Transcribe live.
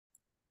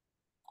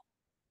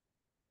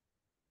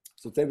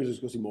So today we're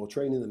discussing more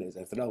training than it is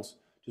anything else,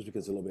 just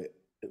because it was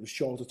a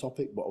shorter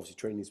topic, but obviously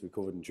training needs to be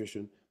covered,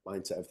 nutrition,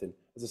 mindset, everything,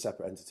 as a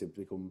separate entity to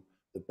become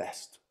the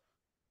best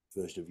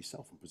version of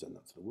yourself and present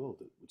that to the world,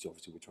 which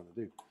obviously we're trying to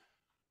do.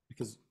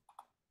 Because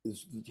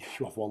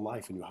you have one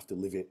life and you have to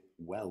live it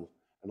well.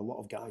 And a lot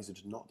of guys are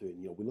just not doing,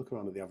 we look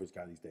around at the average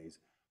guy these days,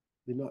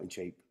 they're not in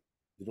shape,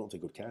 they don't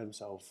take good care of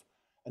themselves.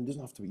 And it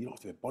doesn't have to be, you don't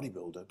have to be a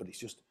bodybuilder, but it's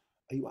just,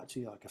 are you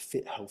actually like a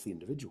fit, healthy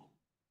individual?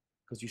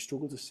 Because you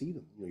struggle to see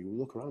them. You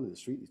look around in the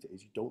street these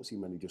days, you don't see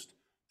many just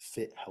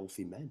fit,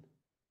 healthy men.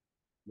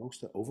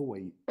 Most are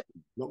overweight,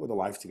 not with a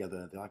life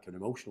together. They're like an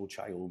emotional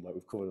child, like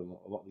we've covered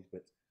a lot of these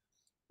bits.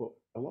 But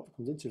a lot of it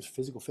comes into is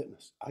physical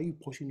fitness. Are you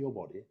pushing your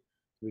body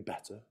to be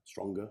better,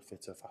 stronger,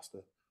 fitter, faster,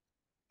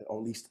 or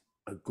at least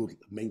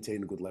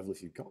maintain a good level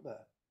if you've got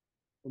there?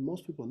 Well,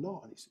 most people are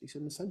not, and it's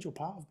an essential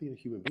part of being a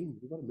human being.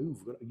 We've got to move,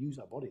 we've got to use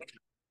our body,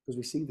 because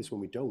we see this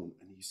when we don't,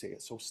 and you see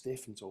it so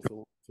stiff and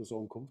feel so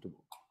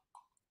uncomfortable.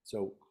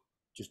 So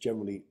just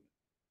generally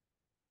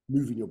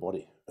moving your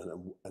body,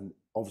 and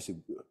obviously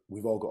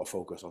we've all got to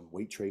focus on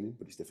weight training,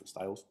 but it's different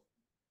styles.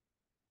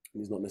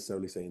 And it's not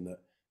necessarily saying that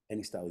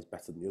any style is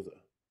better than the other.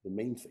 The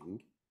main thing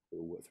that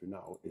we'll work through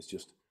now is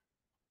just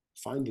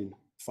finding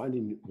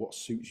what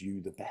suits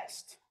you the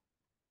best.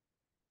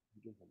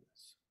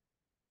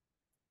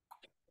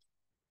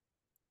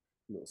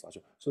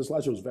 Slideshow. So the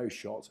slideshow is very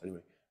short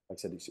anyway. Like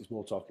I said, it's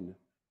more talking,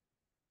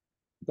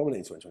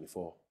 dominating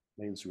 2024,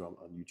 my Instagram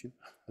and YouTube,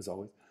 as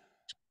always.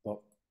 But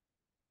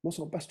most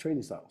of our best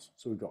training styles.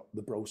 So we've got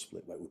the bro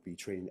split, where we'd be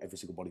training every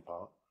single body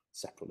part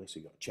separately. So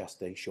you've got chest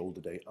day,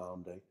 shoulder day,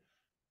 arm day.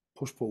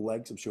 Push-pull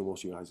legs. I'm sure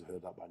most of you guys have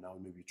heard that by now.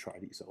 Maybe you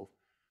tried it yourself.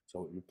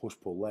 So it would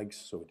push-pull legs.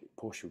 So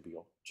push would be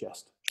your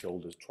chest,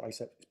 shoulders,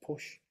 triceps. It's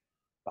push.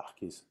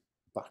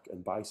 Back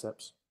and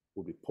biceps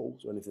would be pull.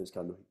 So anything that's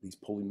kind of these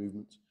pulling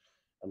movements.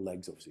 And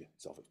legs, obviously,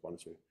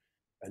 self-explanatory.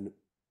 And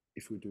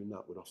if we're doing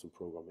that, we'd often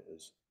program it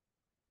as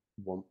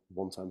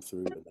one time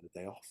through and then a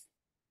day off.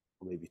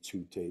 Or maybe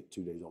two days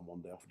on,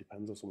 1 day off. It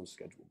depends on someone's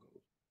schedule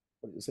goes.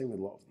 But it's the same with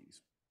a lot of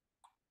these.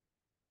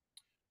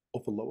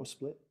 Upper lower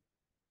split,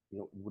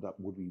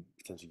 would we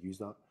potentially use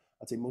that?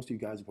 I'd say most of you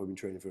guys have probably been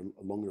training for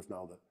long enough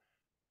now that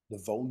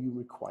the volume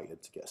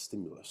required to get a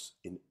stimulus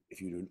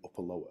if you're doing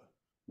upper lower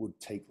would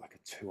take like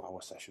a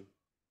 2-hour session.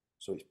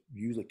 So it's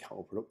usually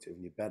counterproductive,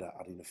 and you're better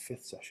adding a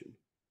 5th session,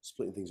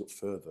 splitting things up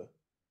further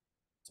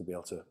to be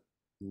able to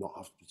not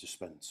have to just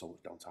spend so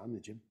much downtime in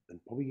the gym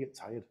and probably get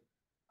tired.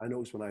 I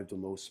notice when I've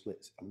done those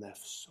splits, I'm there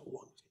for so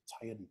long, I get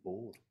tired and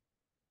bored.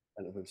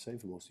 And I'm the same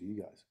for most of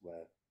you guys,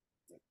 where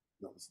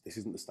this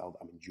isn't the style that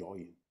I'm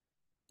enjoying,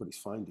 but it's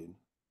finding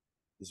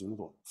there's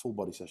another one. Full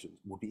body sessions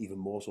would be even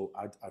more so.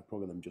 I'd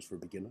program them just for a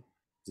beginner,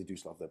 because they do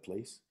still have their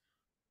place.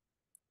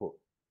 But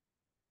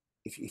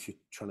if you're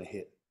trying to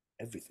hit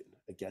everything,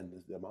 again,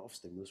 the amount of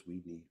stimulus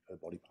we need per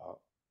body part,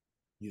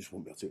 you just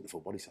won't be able to do it in a full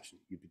body session.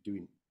 You'd be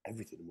doing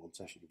everything in one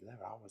session. You'd be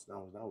there hours and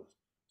hours and hours.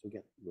 So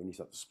again, when you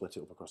start to split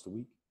it up across the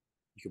week,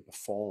 you can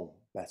perform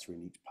better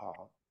in each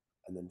part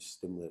and then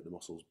stimulate the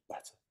muscles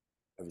better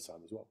every time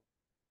as well.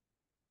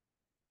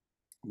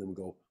 And then we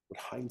go, would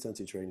high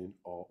intensity training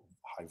or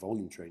high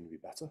volume training be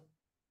better?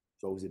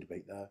 There's always a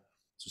debate there.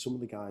 So some of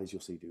the guys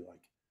you'll see do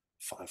like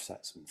 5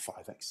 sets and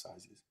 5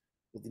 exercises,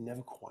 but they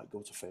never quite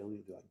go to failure.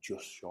 They're like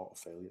just short of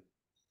failure.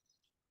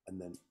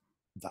 And then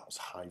that's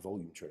high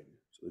volume training.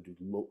 So they do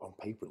on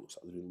paper, it looks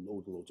like they're doing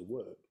loads and loads of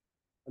work.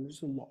 And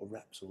there's a lot of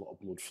reps, a lot of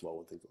blood flow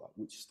and things like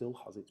that, which still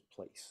has its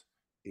place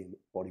in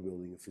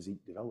bodybuilding and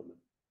physique development.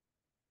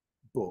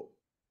 But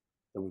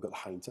then we've got the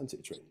high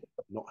intensity training,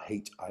 not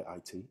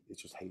HIIT,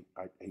 it's just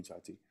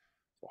HIIT.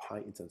 So high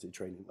intensity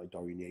training, like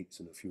Dorian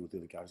Yates and a few of the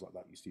other guys like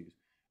that used to use.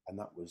 And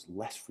that was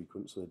less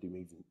frequent. So they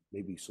do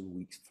maybe some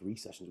weeks, 3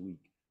 sessions a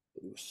week.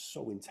 But it was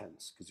so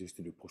intense because they used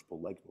to do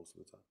push-pull legs most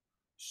of the time.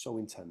 So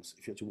intense.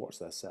 If you actually watch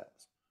their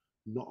sets,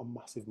 not a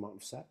massive amount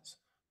of sets,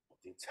 but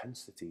the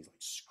intensity is like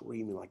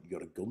screaming like you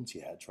got a gun to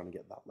your head trying to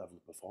get that level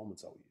of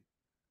performance out of you.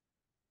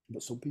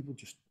 But some people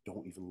just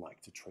don't even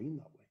like to train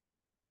that way.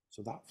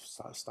 So that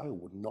style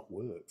would not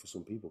work for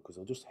some people because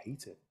they'll just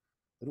hate it.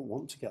 They don't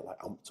want to get like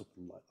amped up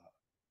and like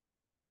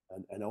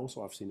that. And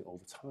also I've seen it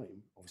over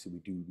time. Obviously we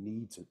do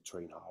need to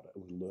train harder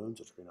and we learn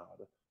to train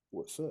harder.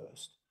 But at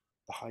first,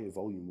 the higher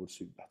volume would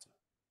suit better.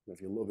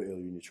 If you're a little bit earlier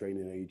in your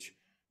training age,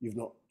 you've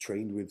not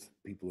trained with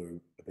people who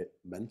are a bit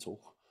mental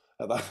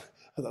at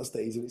that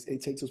stage. And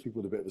it takes those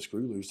people with a bit of a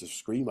screw loose to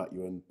scream at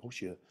you and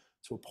push you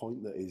to a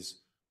point that is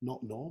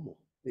not normal.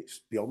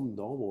 It's beyond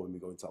normal when we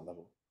go into that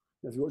level.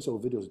 Now, if you watch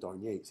old videos of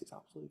Dorian Yates, it's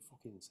absolutely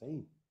fucking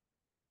insane.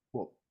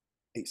 But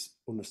it's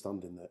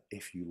understanding that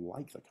if you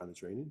like that kind of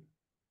training,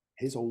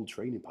 his old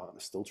training partner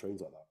still trains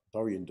like that.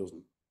 Dorian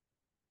doesn't.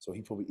 So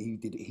he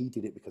did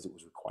it because it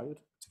was required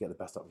to get the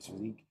best out of his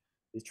physique.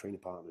 His training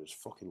partner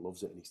just fucking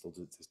loves it and he still does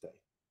it to this day.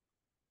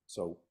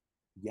 So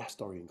yes,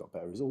 Dorian got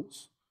better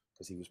results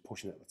because he was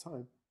pushing it at the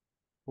time,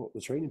 but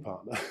the training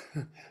partner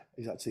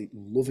is actually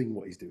loving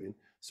what he's doing.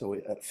 So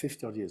at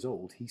 50 odd years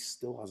old, he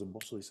still has a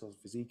muscle, he still has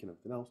physique and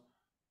everything else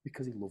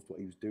because he loved what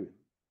he was doing.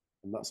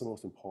 And that's the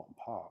most important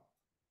part.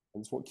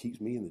 And it's what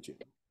keeps me in the gym.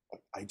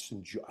 Like, I just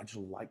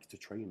like to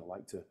train. I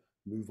like to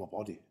move my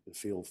body and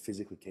feel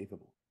physically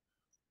capable.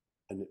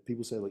 And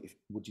people say, like,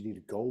 would you need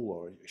a goal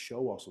or a show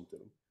or something?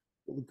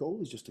 Well, the goal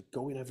is just to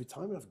go in every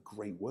time and have a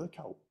great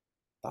workout.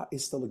 That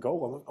is still a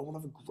goal. I want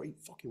to have a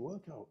great fucking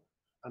workout.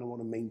 And I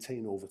want to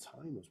maintain over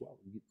time as well.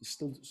 It's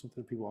still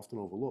something people often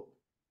overlook.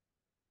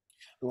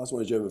 And that's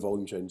why German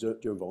volume training.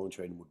 German volume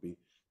training would be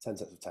 10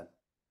 sets of 10,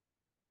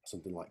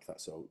 something like that.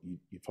 So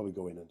you'd probably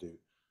go in and do,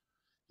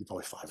 you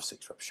probably 5 or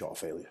 6 reps short of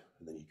failure,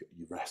 and then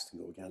you rest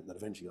and go again. And then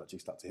eventually you actually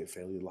start to hit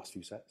failure the last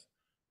few sets.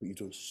 But you've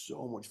done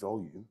so much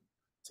volume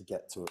to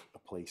get to a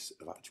place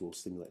of actual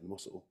stimulating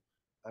muscle.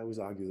 I always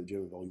argue that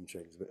German volume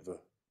training is a bit of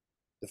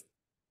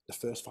the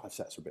first 5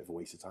 sets are a bit of a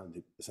waste of time.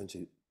 They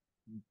essentially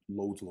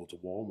loads and loads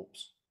of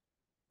warm-ups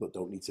that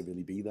don't need to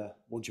really be there.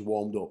 Once you're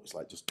warmed up, it's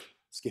like just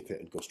skip it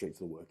and go straight to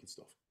the working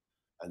stuff,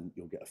 and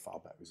you'll get a far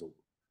better result.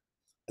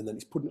 And then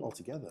it's putting it all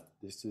together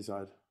just to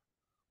decide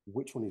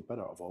which one is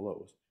better out of all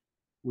those.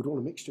 We'd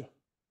want a mixture.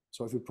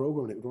 So if we're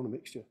programming it, we'd want a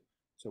mixture.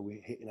 So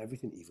we're hitting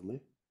everything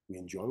evenly. We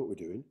enjoy what we're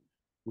doing.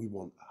 We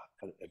want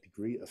a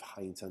degree of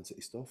high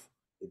intensity stuff.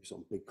 Maybe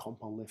some big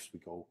compound lifts. We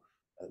go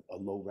a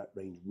low rep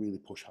range, really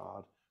push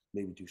hard.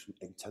 Maybe do some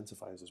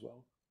intensifiers as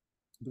well.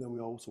 But then we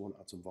also want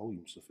to add some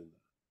volume stuff in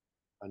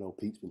there. I know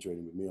Pete's been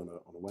training with me on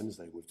a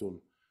Wednesday. We've done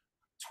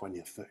 20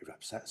 or 30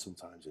 rep sets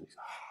sometimes, and it's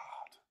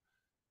hard.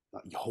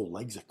 Like, your whole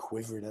legs are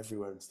quivering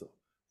everywhere and stuff.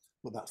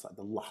 But that's like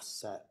the last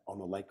set on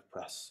a leg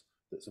press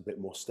that's a bit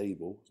more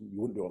stable. You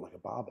wouldn't do it like a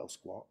barbell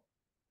squat.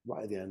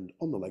 Right at the end,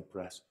 on the leg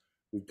press,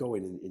 we go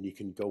in and you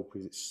can go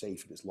because it's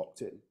safe and it's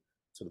locked in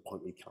to the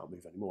point where you can't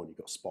move anymore. And you've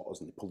got spotters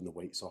and they're pulling the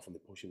weights off and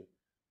they're pushing it.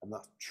 And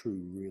that's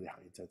true, really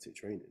high intensity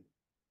training.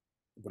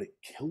 But it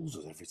kills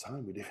us every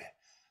time we do it.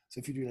 So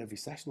if you're doing every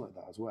session like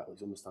that as well,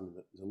 it's understanding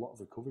that there's a lot of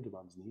recovery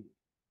demands needed.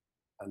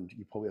 And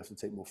you probably have to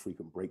take more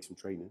frequent breaks from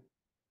training.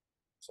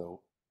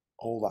 So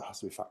all that has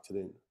to be factored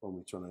in when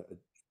we're trying to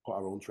put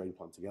our own training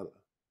plan together.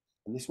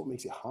 And this is what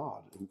makes it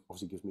hard, and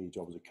obviously gives me a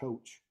job as a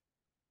coach.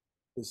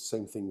 It's the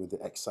same thing with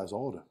the exercise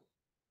order.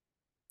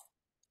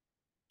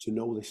 To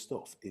know this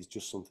stuff is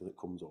just something that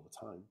comes over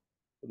time.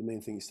 But the main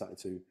thing is starting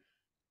to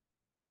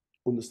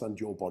understand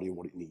your body and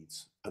what it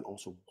needs, and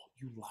also what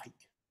you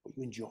like, what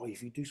you enjoy.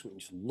 If you do something, you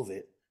just love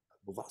it,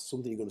 well, that's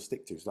something you're going to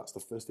stick to. So that's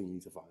the first thing you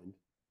need to find.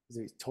 If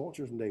it's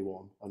torture from day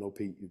one, I know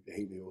Pete, you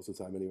hate me all the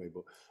time anyway,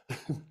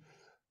 but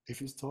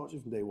if it's torture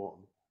from day one,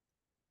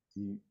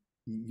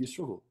 you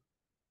struggle.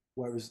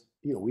 Whereas,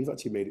 we've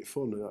actually made it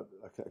fun.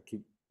 I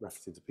keep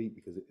referencing to Pete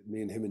because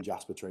me and him and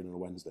Jasper train on a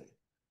Wednesday.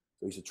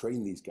 So I used to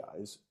train these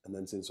guys, and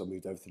then since I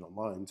moved everything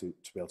online to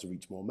be able to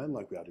reach more men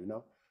like we are doing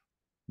now,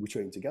 we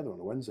train together on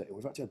a Wednesday, and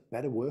we've actually had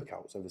better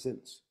workouts ever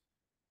since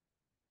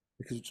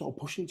because we're sort of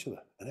pushing each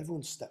other, and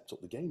everyone's stepped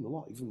up the game a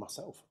lot, even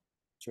myself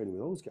training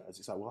with those guys.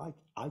 It's like, well,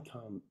 I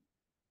can't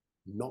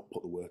not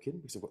put the work in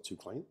because I've got 2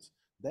 clients.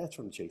 They're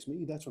trying to chase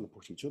me, they're trying to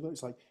push each other.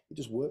 It's like it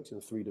just works in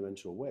a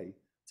 3-dimensional way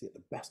to get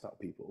the best out of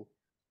people.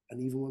 And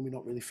even when we're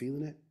not really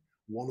feeling it,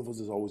 one of us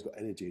has always got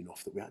energy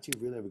enough that we actually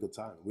really have a good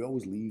time. We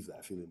always leave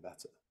there feeling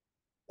better.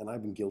 And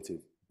I've been guilty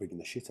of bringing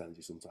the shit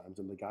energy sometimes,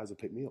 and the guys have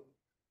picked me up.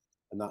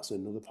 And that's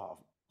another part of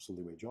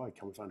something we enjoy.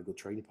 Can we find a good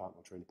training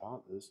partner or training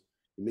partners?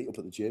 You meet up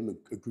at the gym,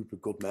 a group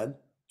of good men,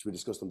 which we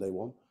discussed on day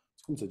one,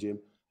 to come to the gym,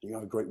 and you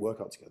have a great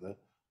workout together.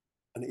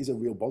 And it is a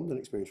real bonding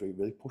experience where you're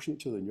really pushing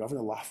each other and you're having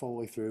a laugh all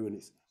the way through, and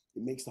it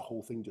makes the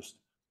whole thing just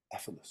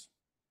effortless.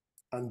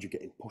 And you're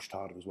getting pushed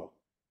harder as well.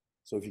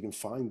 So if you can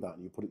find that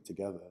and you put it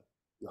together,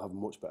 you'll have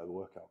much better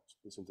workouts.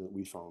 It's something that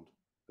we found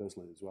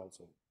personally as well.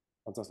 So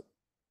fantastic.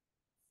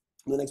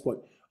 And the next point,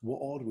 what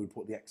order would we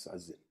put the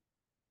exercises in?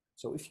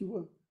 So if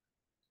you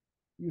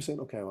were saying,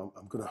 okay, well,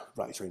 I'm going to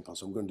write a training plan.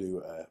 So I'm going to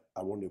do,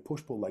 I want to do a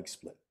push-pull leg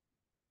split.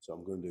 So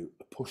I'm going to do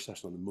a push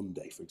session on a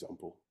Monday, for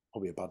example.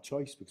 Probably a bad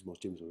choice because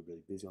most gyms are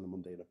really busy on a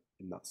Monday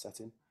in that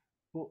setting.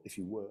 But if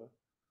you were,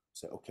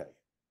 say, okay,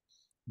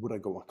 would I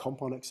go on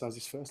compound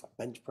exercises first, like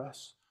bench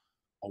press?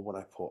 Or would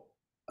I put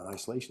an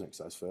isolation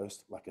exercise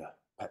first, like a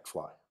pec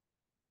fly?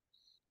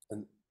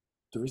 And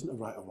there isn't a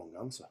right or wrong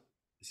answer.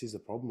 This is the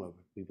problem where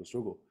people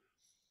struggle.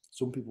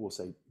 Some people will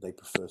say they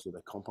prefer to do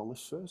their compound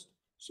lifts first.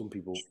 Some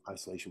people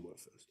isolation work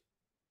first,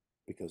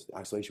 because the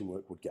isolation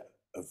work would get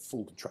a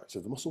full contraction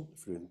of the muscle.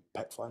 If you're doing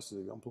pec flies, for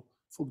example,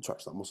 full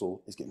contraction of that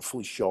muscle is getting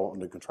fully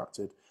shortened and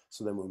contracted.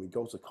 So then when we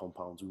go to the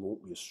compounds, we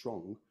won't be as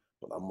strong,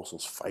 but that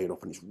muscle's fired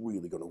up and it's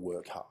really going to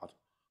work hard.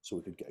 So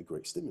we could get a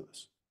great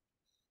stimulus.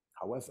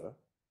 However,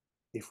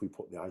 if we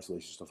put the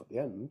isolation stuff at the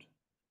end,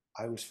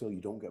 I always feel you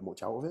don't get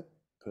much out of it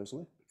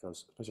personally,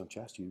 because especially on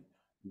chest,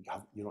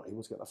 you're not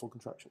able to get that full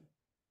contraction.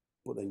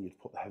 But then you'd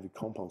put the heavy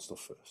compound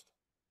stuff first.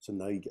 So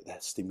now you get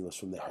that stimulus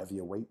from the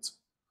heavier weight,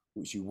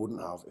 which you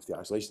wouldn't have if the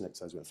isolation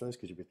exercise went first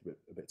because you'd be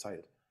a bit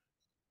tired.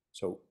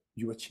 So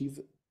you achieve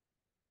it.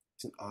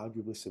 It's an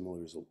arguably similar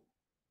result.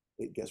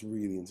 It gets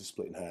really into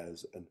splitting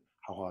hairs and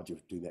how hard you're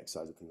doing the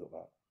exercise and things like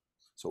that.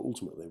 So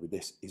ultimately with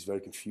this, it's very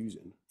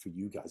confusing for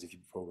you guys if you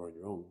program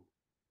your own,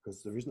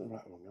 because there isn't a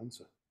right or wrong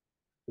answer.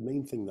 The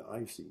main thing that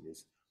I've seen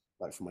is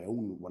like for my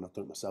own, when I've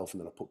done it myself,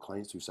 and then I put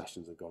clients through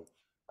sessions and gone,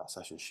 that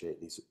session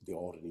shit, the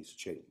order needs to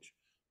change.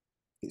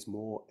 It's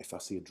more if I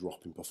see a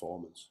drop in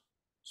performance.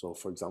 So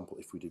for example,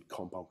 if we did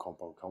compound,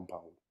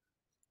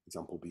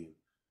 example being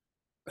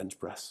bench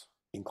press,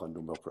 incline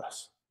dumbbell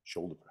press,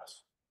 shoulder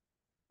press,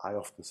 I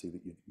often see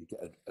that you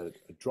get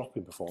a drop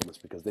in performance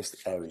because this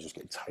area is just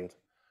getting tired.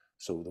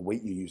 So the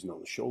weight you're using on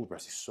the shoulder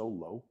press is so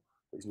low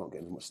that it's not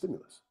getting as much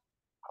stimulus.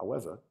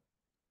 However,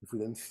 if we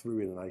then threw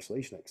in an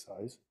isolation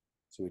exercise,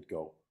 so we'd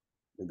go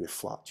maybe a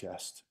flat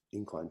chest,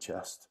 incline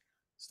chest,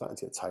 starting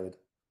to get tired,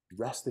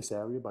 rest this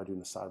area by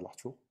doing a side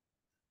lateral,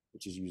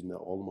 which is using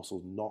all the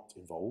muscles not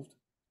involved,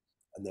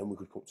 and then we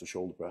could come to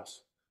shoulder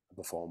press and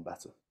perform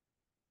better.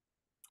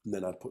 And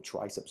then I'd put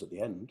triceps at the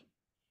end,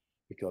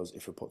 because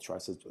if I put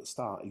triceps at the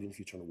start, even if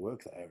you're trying to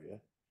work that area,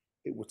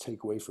 it would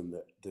take away from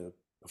the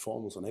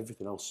performance on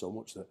everything else so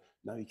much that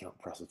now you can't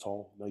press at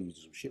all. Now you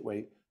do some shit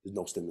weight, there's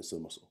no stimulus to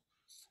the muscle.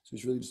 So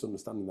it's really just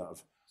understanding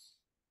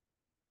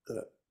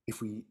that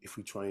if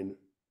we try and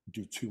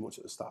do too much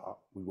at the start,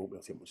 we won't be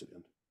able to get much at the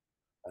end.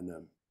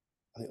 And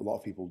I think a lot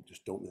of people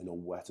just don't really know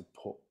where to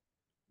put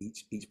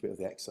each bit of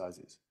the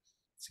exercises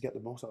to get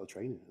the most out of the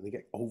training, and they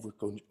get over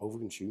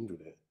consumed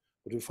with it.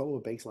 But if we follow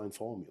a baseline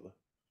formula,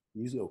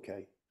 usually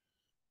okay.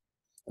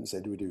 And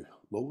say, do we do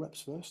low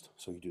reps first?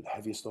 So you do the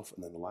heavier stuff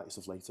and then the lighter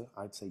stuff later?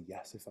 I'd say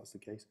yes, if that's the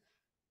case.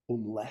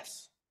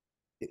 Unless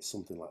it's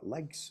something like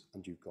legs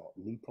and you've got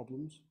knee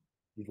problems,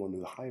 you'd want to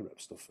do the high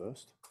rep stuff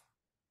first,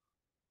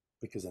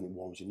 because then it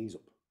warms your knees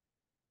up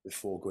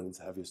before going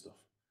into heavier stuff.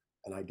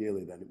 And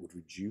ideally then it would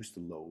reduce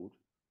the load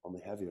on the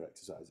heavier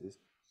exercises,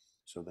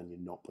 so then you're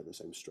not putting the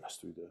same stress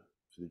through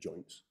the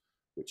joints,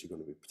 which are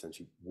going to be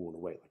potentially worn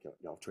away. Like,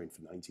 I've trained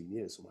for 19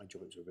 years, so my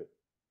joints are a bit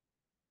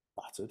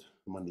battered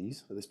on my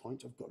knees at this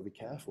point. I've got to be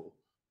careful.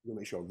 I'm going to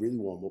make sure I really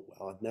warm up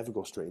well. I'd never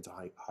go straight into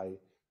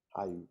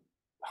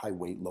high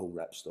weight, low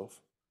rep stuff.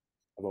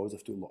 I've always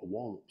have to do a lot of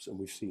warm-ups, and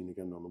we've seen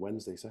again on the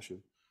Wednesday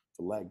session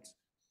for legs,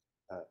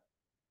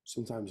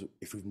 sometimes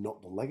if we've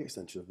not done leg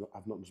extensions,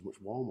 I've not done as much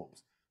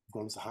warm-ups. I've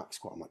gone into hack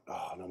squat, I'm like,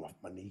 oh no,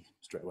 my knee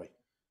straight away.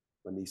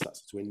 My knee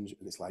starts to twinge,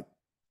 and it's like,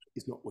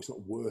 it's not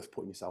worth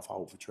putting yourself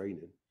out for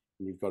training.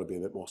 And you've got to be a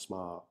bit more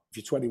smart. If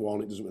you're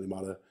 21, it doesn't really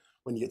matter.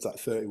 When you get to like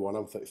 31,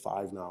 I'm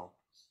 35 now,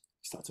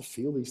 you start to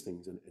feel these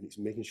things, and it's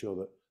making sure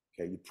that,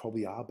 okay, you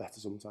probably are better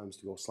sometimes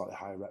to go slightly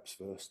higher reps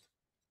first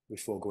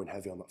before going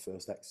heavy on that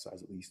first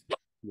exercise, at least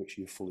make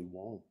sure you're fully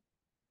warm.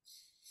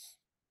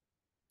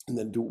 And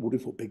then would we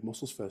put big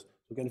muscles first?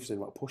 So again, if you're saying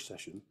about a push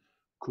session,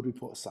 could we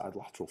put a side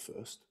lateral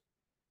first?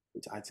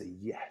 Which I'd say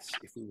yes.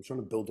 If we were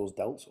trying to build those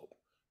delts up,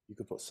 you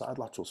could put side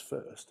laterals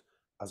first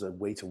as a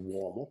way to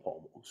warm up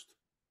almost,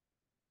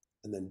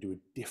 and then do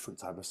a different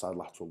type of side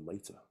lateral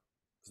later,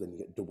 because then you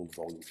get doubled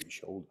volume for your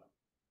shoulder.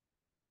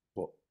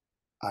 But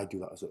I do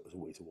that as a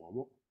way to warm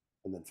up.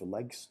 And then for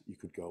legs, you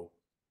could go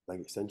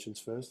leg extensions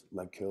first,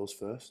 leg curls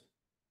first.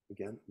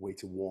 Again, way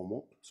to warm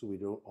up. So we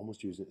don't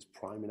almost use it as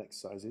priming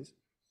exercises,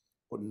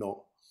 but not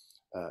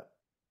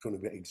going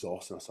to be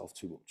exhausting ourselves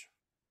too much.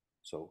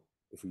 So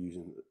if we're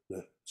using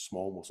the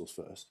small muscles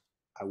first,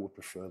 I would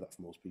prefer that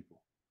for most people.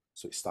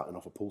 So it's starting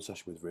off a pull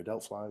session with rear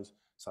delt flies,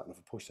 starting off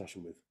a push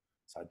session with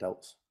side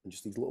delts, and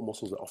just these little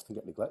muscles that often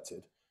get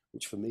neglected,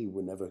 which for me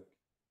were never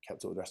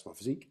kept up with the rest of my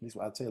physique. This is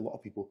what I'd say a lot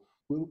of people,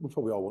 we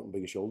probably all want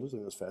bigger shoulders, I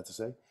think that's fair to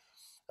say.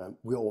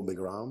 We all want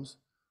bigger arms.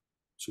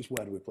 It's just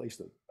where do we place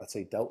them? I'd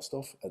say delt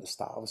stuff at the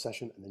start of a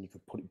session, and then you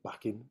could put it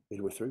back in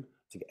midway through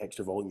to get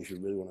extra volume if you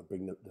really want to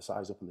bring the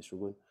size up and they're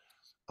struggling.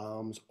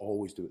 Arms,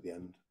 always do at the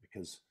end,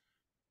 because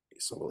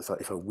it's so,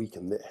 if I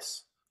weaken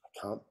this,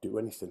 I can't do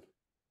anything.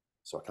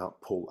 So I can't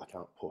pull, I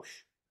can't push.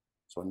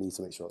 So I need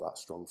to make sure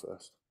that's strong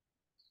first.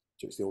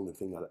 So it's the only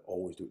thing I'd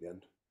always do at the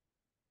end.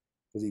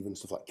 Because even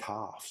stuff like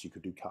calves, you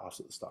could do calves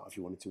at the start if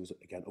you wanted to, as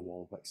again, a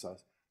warm-up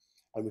exercise.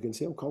 And we can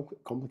see how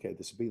complicated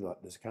this would be. That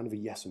there's kind of a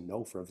yes and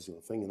no for every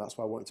single thing. And that's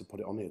why I wanted to put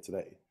it on here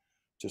today.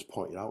 Just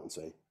point it out and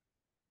say,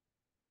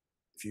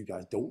 if you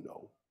guys don't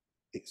know,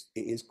 it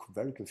is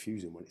very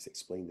confusing when it's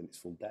explained in its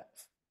full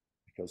depth,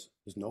 because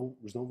there's no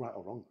right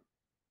or wrong.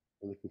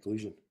 In the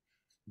conclusion,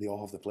 they all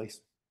have their place.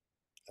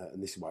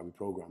 And this is why we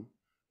program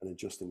and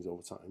adjust things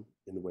over time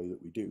in the way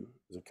that we do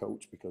as a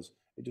coach, because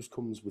it just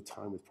comes with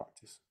time, with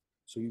practice.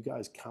 So you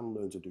guys can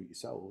learn to do it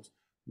yourselves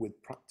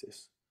with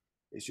practice.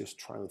 It's just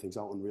trying things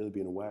out and really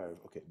being aware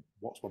of, okay,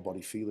 what's my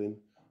body feeling?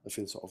 And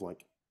feeling sort of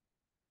like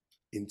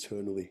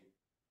internally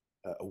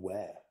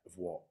aware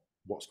of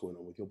what's going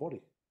on with your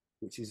body,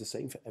 which is the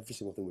same for every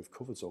single thing we've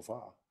covered so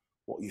far.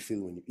 What are you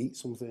feeling when you eat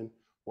something?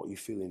 What are you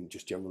feeling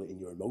just generally in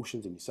your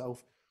emotions and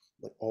yourself?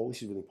 Like, all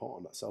this is really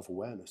important, that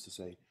self-awareness to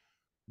say,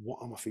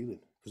 what am I feeling?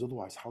 Because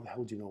otherwise, how the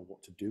hell do you know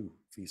what to do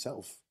for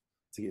yourself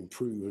to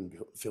improve and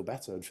feel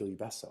better and feel your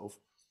best self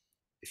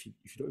if you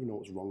don't even know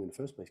what's wrong in the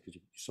first place, because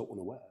you're so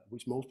unaware,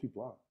 which most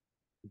people are.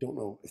 They don't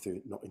know if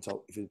they're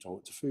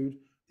intolerant to food.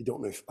 They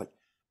don't know if, like,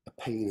 a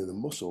pain in the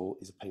muscle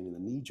is a pain in the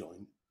knee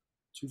joint.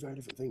 Two very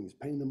different things.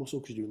 Pain in the muscle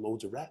because you do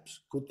loads of reps,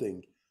 good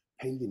thing.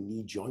 Pain in the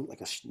knee joint,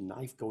 like a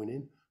knife going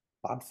in,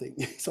 bad thing.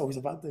 It's always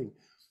a bad thing.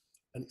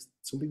 And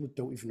some people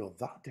don't even know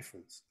that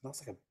difference.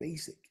 That's like a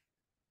basic.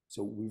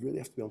 So we really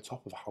have to be on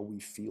top of how we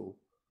feel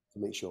to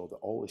make sure that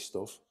all this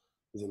stuff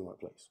is in the right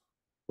place.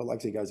 But like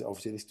I say, guys,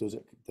 obviously this does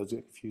it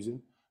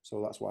confusing.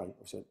 So that's why I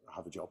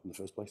have a job in the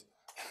first place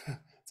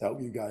to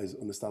help you guys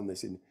understand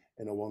this in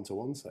a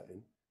one-to-one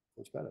setting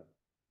much better.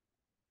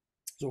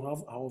 So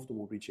how often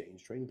would we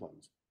change training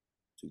plans?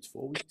 2 to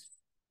 4 weeks,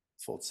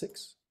 4 to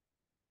 6,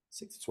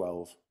 6 to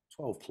 12,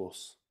 12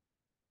 plus.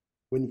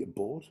 When you get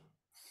bored,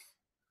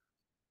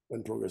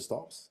 when progress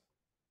stops,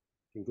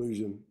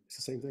 conclusion, it's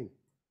the same thing.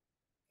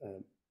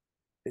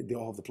 They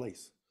all have the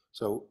place.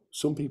 So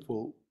some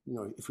people,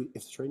 if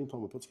the training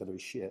plan we put together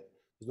is shit,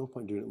 there's no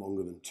point doing it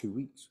longer than 2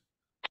 weeks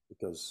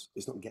because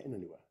it's not getting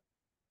anywhere.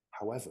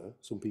 However,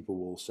 some people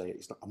will say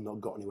I'm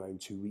not got anywhere in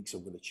 2 weeks,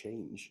 I'm going to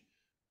change.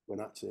 When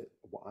actually,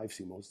 what I've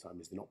seen most of the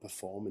time is they're not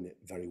performing it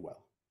very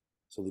well.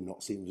 So they're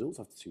not seeing results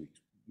after 2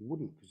 weeks. You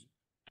wouldn't, because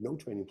no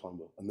training plan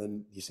will. And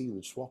then you see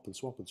them swap and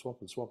swap and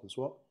swap and swap and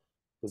swap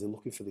because they're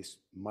looking for this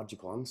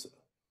magical answer.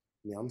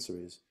 And the answer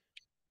is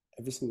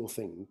every single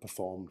thing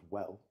performed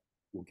well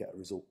will get a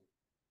result.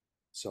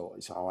 So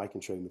it's how I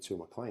can train with 2 of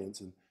my clients,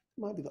 and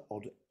it might be the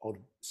odd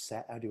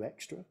set I do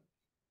extra.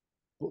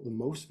 But the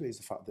most of it is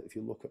the fact that if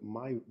you look at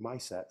my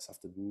sets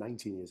after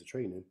 19 years of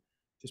training,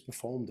 just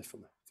perform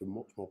differently through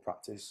much more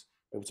practice,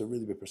 able to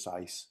really be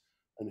precise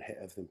and hit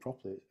everything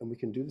properly. And we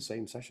can do the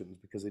same sessions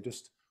because they're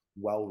just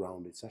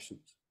well-rounded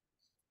sessions.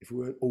 If we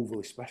weren't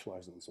overly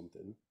specialized on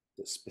something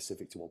that's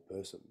specific to one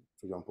person,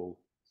 for example,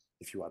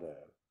 if you had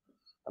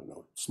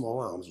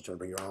small arms, you're trying to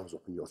bring your arms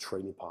up and your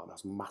training partner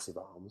has massive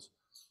arms,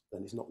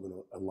 then it's not going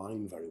to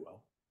align very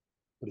well.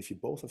 But if you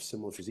both have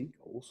similar physique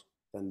goals,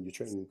 then your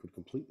training could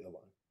completely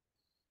align.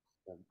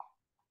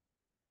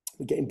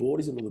 But getting bored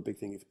is another big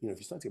thing. If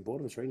you start to get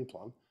bored of a training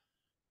plan,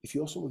 if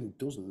you're someone who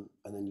doesn't,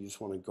 and then you just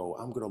want to go,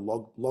 I'm going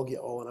to log it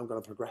all, and I'm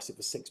going to progress it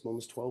for 6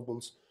 months, 12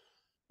 months.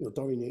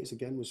 Dorian Yates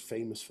again was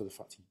famous for the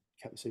fact he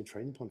kept the same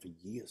training plan for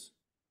years.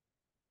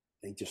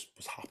 And he just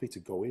was happy to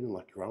go in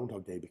like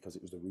Groundhog Day because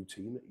it was the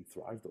routine that he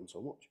thrived on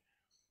so much.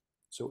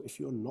 So if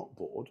you're not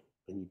bored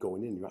and you're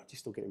going in, you're actually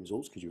still getting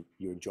results because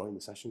you're enjoying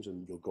the sessions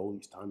and your goal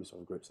each time is to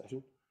have a great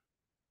session,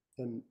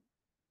 then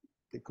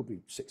it could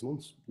be 6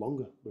 months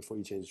longer before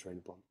you change the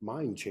training plan.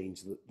 Mine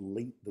changed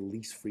the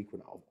least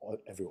frequent out of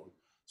everyone.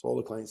 So all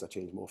the clients I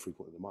change more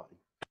frequently than mine.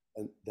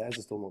 And theirs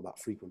is still not that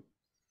frequent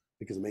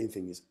because the main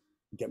thing is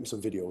get me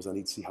some videos. I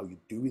need to see how you're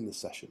doing the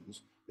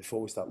sessions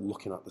before we start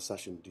looking at the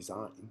session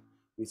design.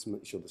 We need to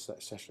make sure the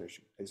session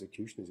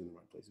execution is in the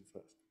right places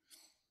first.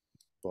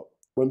 But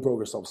when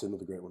progress, obviously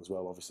another great one as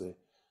well. Obviously,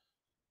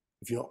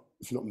 if you're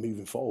not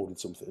moving forward with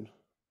something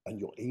and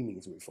you're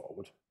aiming to move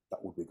forward,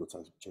 that would be a good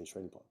time to change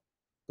training plan.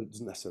 But it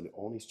doesn't necessarily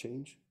always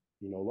change.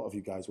 A lot of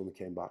you guys, when we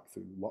came back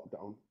through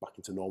lockdown, back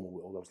into normal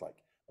world, I was like,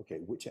 okay,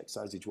 which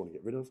exercise did you want to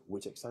get rid of?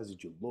 Which exercise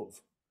did you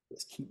love?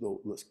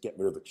 Let's get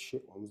rid of the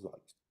shit ones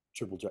like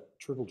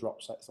triple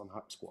drop sets on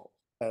hack squats,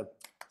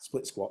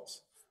 split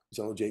squats, which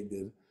I know Jake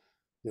did.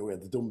 We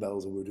had the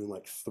dumbbells and we were doing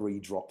like 3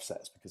 drop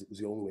sets because it was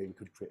the only way we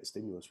could create a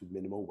stimulus with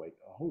minimal weight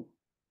at home.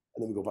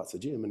 And then we go back to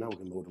the gym and now we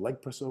can load a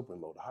leg press up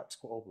and load a hack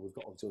squat up and we've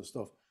got all this other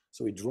stuff.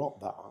 So we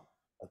dropped that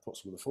and put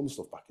some of the fun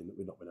stuff back in that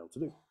we've not been able to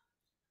do.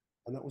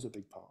 And that was a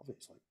big part of it.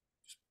 It's like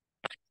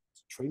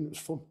just training that was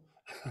fun.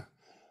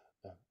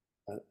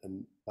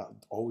 and that's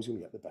always going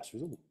to get the best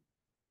result.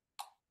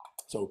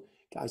 So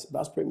guys,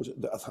 that's pretty much,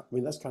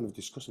 that's kind of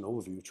discussing an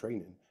overview of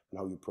training and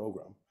how you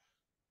program,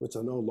 which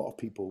I know a lot of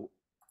people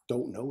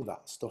don't know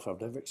that stuff.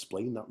 I've never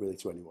explained that really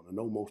to anyone. I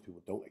know most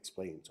people don't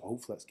explain. So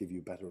hopefully let's give you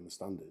a better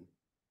understanding,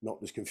 not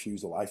just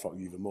confuse the life out of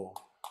you even more.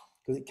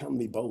 Because it can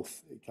be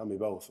both. It can be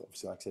both.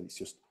 Obviously, like I said, it's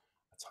just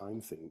a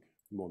time thing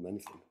more than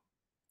anything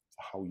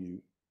for how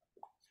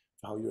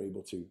you're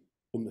able to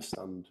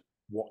understand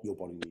what your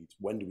body needs,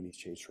 when do we need to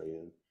change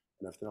training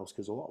and everything else.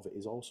 Because a lot of it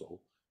is also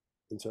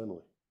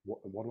internally.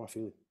 What am I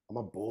feeling? Am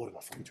I bored of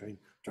my fucking training?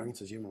 Driving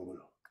to the gym,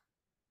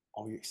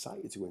 are you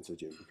excited to go into the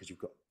gym because you've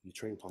got your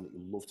training plan that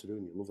you love to do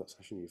and you love that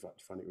session and you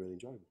find it really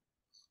enjoyable?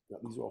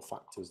 These are all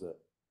factors that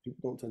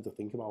people don't tend to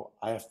think about.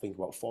 I have to think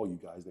about for you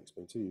guys and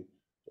explain to you,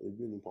 but they're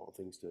really important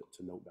things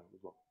to note down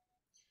as well.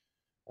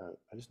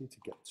 I just need to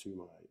get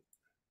to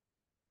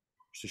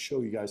just to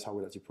show you guys how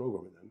we'd actually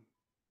program it then.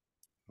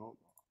 Oh,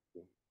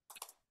 yeah.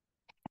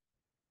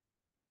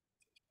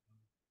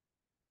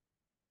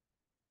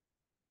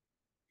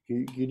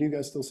 Can you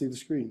guys still see the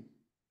screen?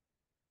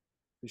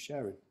 The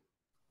sharing?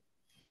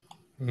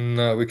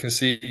 No, we can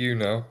see you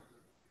now.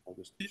 I'll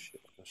share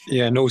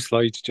yeah, no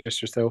slides,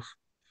 just yourself.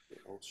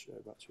 I'll share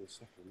that to you in a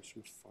second. I'm just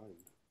going to find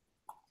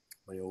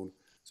my own.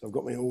 So I've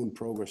got my own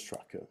progress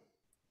tracker,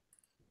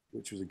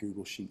 which was a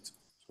Google Sheet. So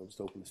I'll just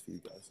open this for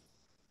you guys.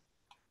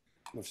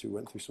 And obviously, we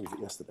went through some of it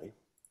yesterday.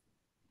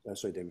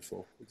 Day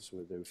before. We did some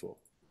of the day before.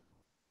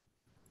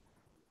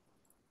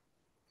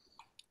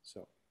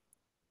 So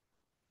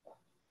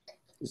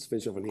let's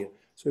finish off on here.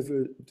 So if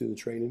we do the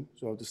training,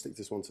 so I'll just stick to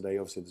this one today.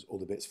 Obviously, there's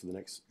other bits for the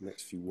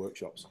next few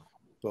workshops.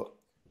 But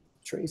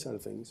the training side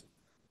of things,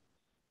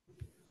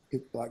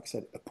 like I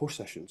said, a push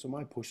session. So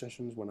my push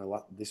sessions,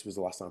 this was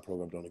the last time I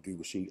programmed on a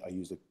Google Sheet. I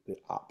use the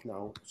app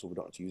now, so we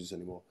don't have to use this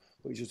anymore.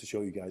 But it's just to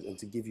show you guys and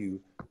to give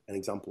you an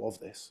example of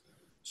this,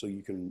 so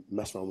you can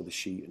mess around with the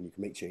sheet and you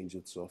can make changes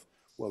and stuff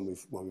when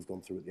we've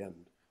gone through at the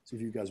end. So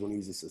if you guys want to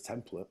use this as a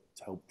template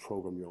to help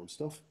program your own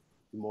stuff,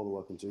 you're more than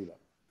welcome to do that.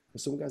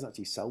 Because some guys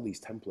actually sell these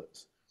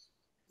templates,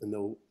 and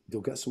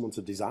they'll get someone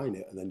to design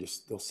it, and then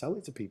they'll sell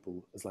it to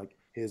people as like,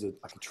 here's a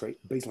trait,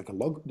 based like a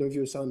log. Don't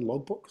you selling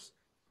logbooks?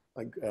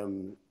 Like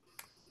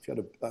if you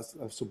had that's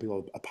some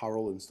people have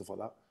apparel and stuff like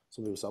that.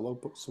 Some people sell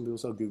logbooks, some people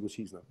sell Google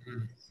Sheets now.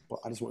 But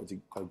I just wanted to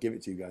kind of give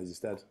it to you guys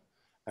instead,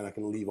 and I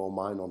can leave all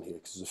mine on here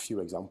because there's a few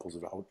examples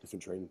of our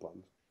different training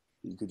plans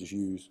that you could just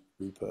use,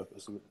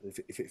 repurpose, and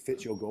if it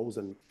fits your goals,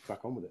 then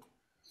crack on with it.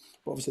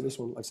 But obviously this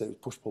one, like I said, it was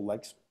push-pull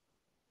legs,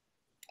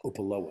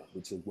 upper lower,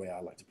 which is the way I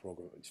like to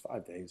program it. It's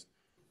 5 days,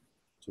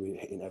 so we're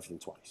hitting everything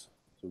twice.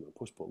 So we've got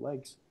push-pull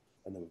legs,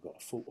 and then we've got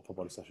a full upper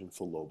body session,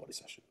 full lower body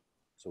session.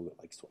 So we've got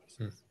legs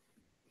twice.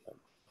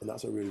 And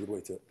that's a really good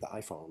way that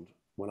I found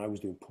when I was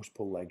doing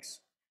push-pull legs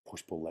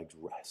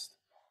rest.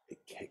 It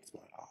kicked my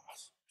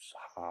ass so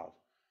hard.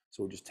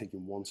 So just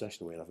taking one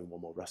session away and having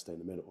one more rest day in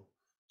the middle,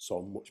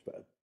 saw much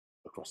better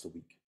across the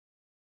week.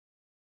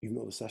 Even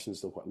though the session is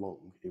still quite long,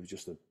 it was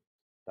just that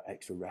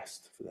extra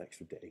rest for the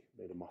extra day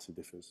made a massive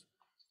difference.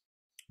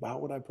 But how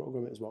would I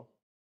program it as well?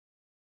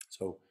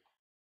 So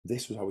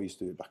this was how we used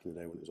to do it back in the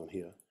day when it was on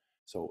here.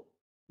 So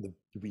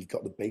we've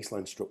got the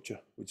baseline structure,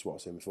 which is what I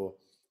was saying before.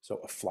 So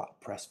a flat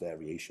press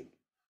variation,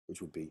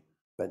 which would be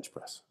bench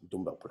press,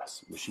 dumbbell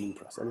press, machine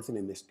press, anything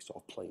in this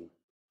sort of plane.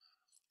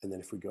 And then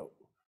if we go,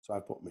 so I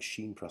put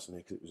machine press on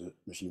here because it was a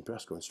machine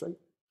press going straight.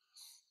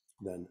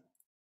 Then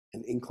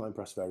an incline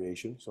press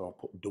variation. So I'll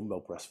put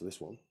dumbbell press for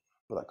this one,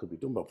 but that could be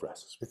dumbbell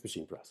press, Smith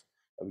machine press.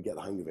 And we get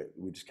the hang of it.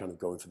 We're just kind of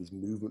going for these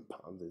movement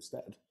patterns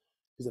instead.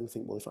 Because then I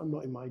think, well, if I'm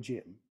not in my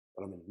gym,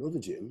 but I'm in another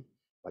gym,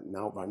 like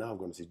right now I'm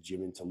going to this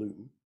gym in Tulum,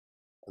 and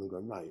I'm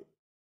going, right,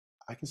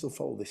 I can still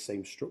follow this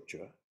same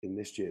structure in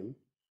this gym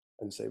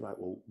and say, right,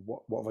 well,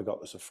 what have I got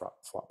that's a flat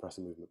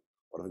pressing movement?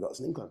 What have I got that's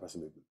an incline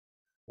pressing movement?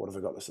 What have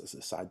I got that's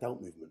a side down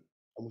movement?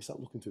 And we start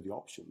looking through the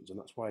options. And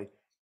that's why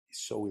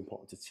it's so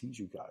important to teach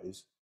you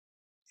guys.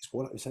 It's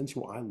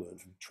essentially what I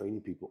learned from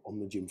training people on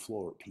the gym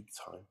floor at peak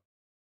time,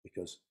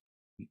 because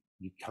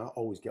you can't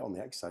always get on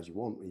the exercise you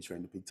want when you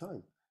train at peak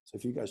time. So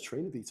if you guys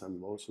train at peak time,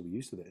 you'll also be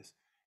used to this.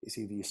 It's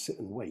either you sit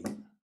and wait,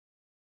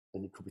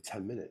 and it could be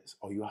 10 minutes,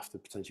 or you have to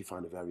potentially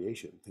find a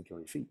variation, thinking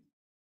on your feet,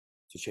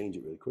 to change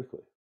it really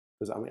quickly.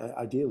 Because I mean,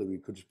 ideally, we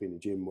could just be in a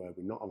gym where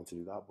we're not having to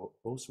do that, but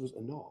most of us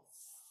are not.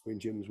 We're in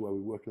gyms where we're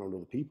working on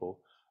other people,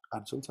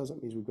 and sometimes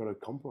that means we've got to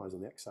compromise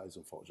on the exercise,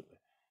 unfortunately.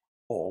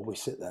 Or we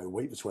sit there and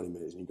wait for 20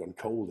 minutes and you've gone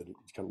cold and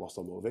you've kind of lost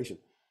all motivation.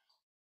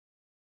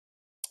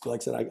 So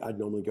like I said, I'd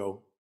normally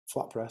go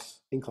flat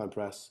press, incline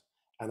press,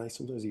 and I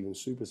sometimes even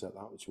superset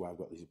that, which is why I've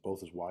got these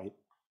both as white,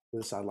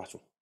 with a side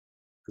lateral.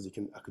 Because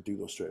I could do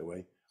those straight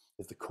away.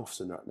 If the cuffs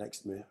are not next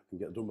to me, I can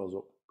get the dumbbells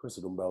up, press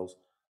the dumbbells,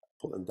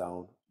 put them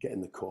down, get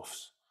in the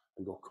cuffs,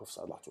 and go cuff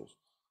side laterals.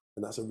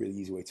 And that's a really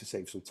easy way to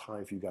save some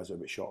time for you guys who are a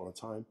bit short on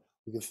time.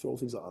 We can throw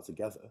things like that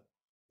together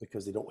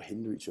because they don't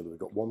hinder each other. We've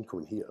got one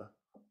coming here,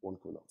 one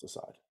coming up to the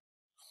side.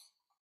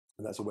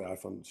 And that's a way I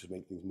found to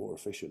make things more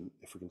efficient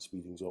if we can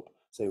speed things up.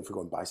 Say if we're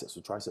going biceps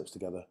or triceps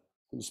together,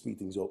 we can speed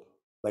things up.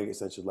 Leg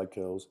extensions, leg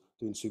curls,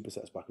 doing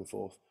supersets back and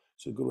forth.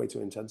 So a good way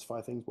to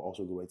intensify things, but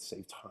also a good way to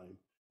save time.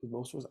 Because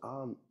most of us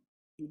aren't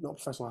not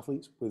professional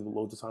athletes with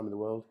loads of time in the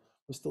world.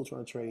 We're still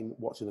trying to train,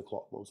 watching the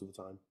clock most of the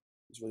time.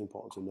 It's really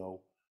important to know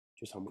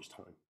just how much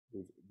time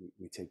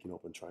we're taking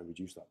up and try and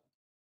reduce that.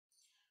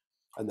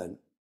 And then,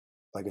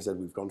 like I said,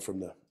 we've gone from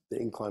the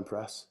incline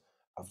press.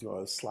 I've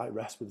got a slight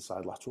rest with the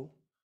side lateral.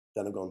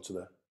 Then I've gone to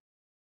the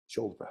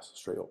shoulder press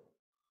straight up.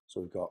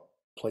 So we've got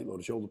plate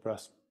loaded shoulder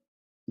press.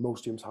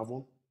 Most gyms have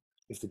one.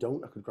 If they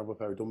don't, I could grab a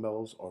pair of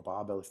dumbbells or a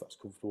barbell if that's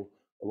comfortable.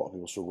 A lot of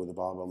people struggle with the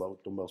barbell though.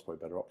 Dumbbell's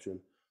probably a better option.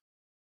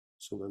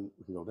 So then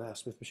we can go there,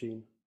 Smith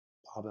machine,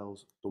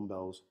 barbells,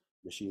 dumbbells,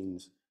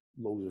 machines,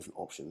 loads of different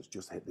options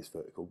just to hit this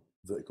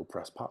vertical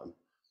press pattern.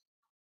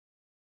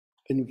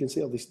 And you can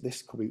see how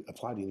this could be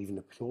applied in even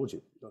a pure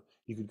gym.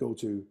 You could go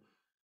to,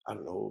 I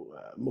don't know,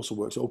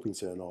 MuscleWorks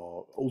Opington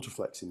or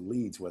Ultraflex in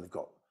Leeds where they've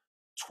got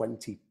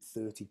 20,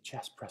 30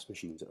 chest press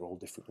machines that are all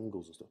different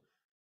angles and stuff.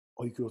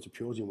 Or you could go to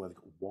Pure Gym where they've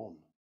got one,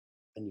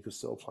 and you could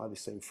still apply the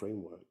same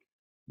framework.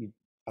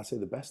 I'd say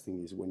the best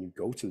thing is when you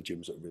go to the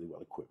gyms that are really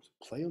well equipped,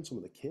 play on some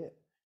of the kit,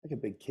 like a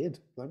big kid.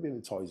 I've been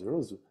in Toys R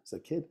Us as a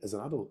kid, as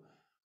an adult,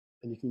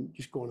 and you can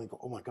just go on and go,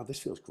 oh my God, this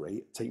feels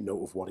great. Take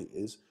note of what it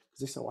is. Because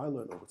this is how I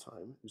learned over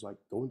time. It was like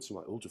going to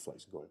my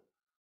Ultraflex and going,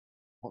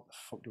 what the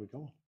fuck do we go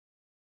on?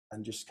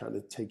 And just kind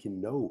of taking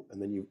note.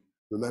 And then you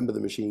remember the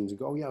machines and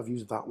go, oh yeah, I've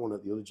used that one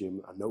at the other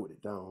gym. I noted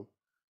it down.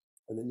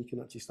 And then you can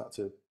actually start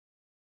to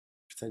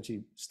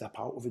potentially step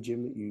out of a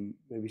gym that you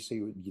maybe see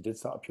you did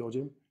start a Pure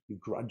Gym. You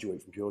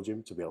graduate from Pure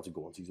Gym to be able to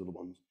go on to these other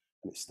ones.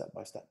 And it's step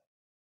by step.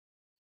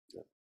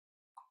 Yeah.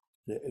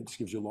 It just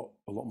gives you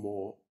a lot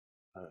more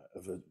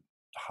of a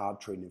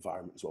hard training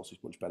environment as well. So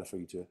it's much better for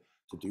you to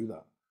do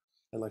that.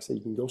 And like I say,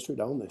 you can go straight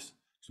down this.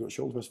 So we've got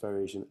shoulder press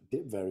variation,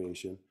 dip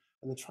variation,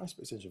 and then tricep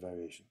extension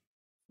variation.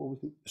 Or we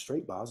can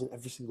straight bars in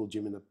every single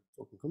gym in the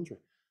fucking country.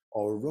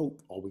 Or a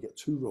rope, or we get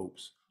 2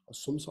 ropes, or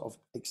some sort of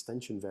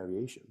extension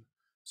variation,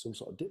 some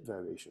sort of dip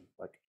variation,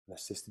 like an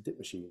assisted dip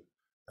machine,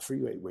 a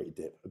free weight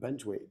dip, a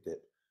bench weight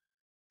dip,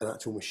 an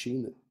actual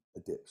machine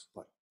that dips.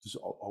 Like there's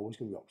always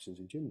going to be options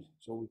in gyms,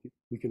 so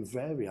we can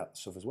vary that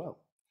stuff as well.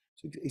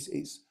 So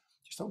it's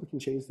just how we can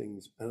change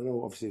things. And I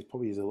know obviously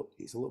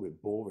it's a little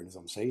bit boring as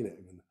I'm saying it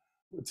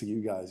even to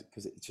you guys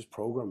because it's just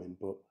programming.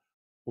 But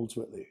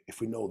ultimately,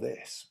 if we know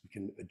this, we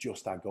can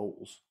adjust our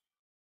goals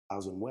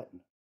as and when.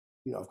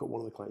 You know, I've got one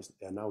of the clients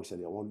now. He said,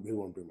 "I really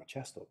want to bring my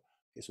chest up."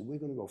 Okay, so we're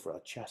going to go for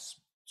a chest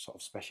sort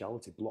of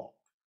speciality block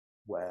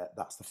where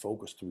that's the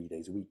focus 3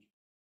 days a week,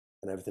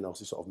 and everything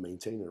else is sort of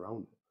maintaining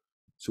around it.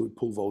 So we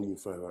pull volume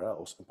from everywhere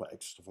else and put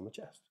extra stuff on the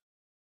chest.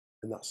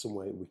 And that's some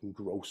way we can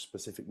grow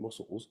specific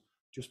muscles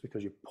just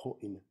because you're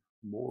putting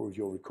more of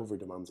your recovery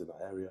demands in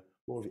that area,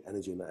 more of your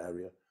energy in that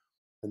area,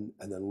 and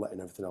then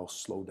letting everything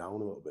else slow down a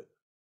little bit.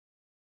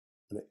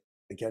 And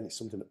again, it's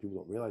something that people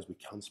don't realize. We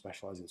can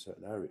specialize in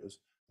certain areas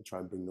and try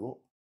and bring them up.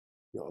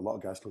 You know, a lot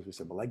of guys come to me and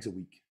say, my legs are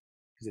weak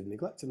because they've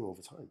neglected them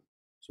over time.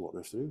 So what do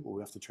we have to do? Well,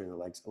 we have to train the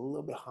legs a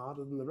little bit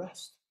harder than the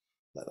rest.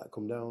 Let that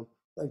come down,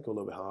 let it go a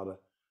little bit harder,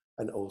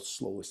 and it'll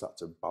slowly start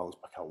to balance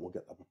back out and we'll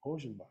get that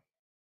proportion back.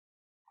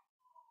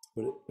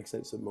 But it makes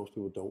sense that most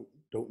people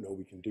don't know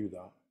we can do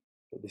that.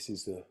 But this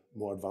is the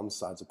more advanced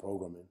sides of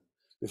programming.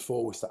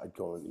 Before we started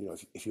going, you know,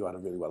 if you had a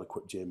really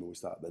well-equipped gym and we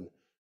start then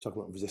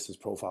talking about resistance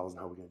profiles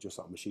and how we can adjust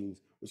our machines,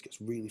 which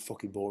gets really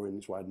fucking boring.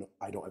 That's why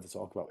I don't ever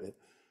talk about it.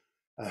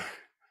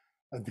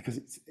 And because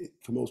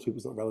for most people,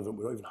 it's not relevant.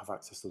 We don't even have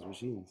access to those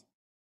machines.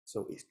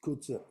 So it's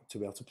good to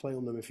be able to play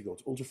on them if you go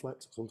to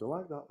Ultraflex or something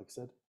like that, like I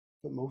said.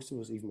 But most of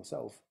us, even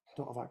myself,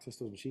 don't have access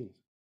to those machines.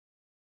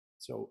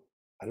 So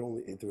they're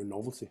a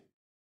novelty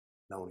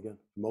now and again.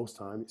 Most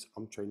time,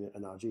 I'm training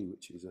at NRG,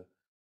 which is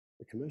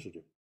a commercial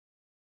gym.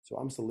 So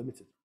I'm still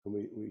limited. And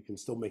we can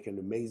still make an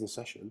amazing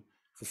session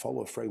if we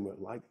follow a framework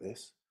like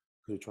this,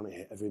 because we're trying to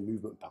hit every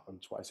movement pattern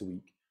twice a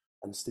week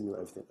and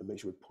stimulate everything and make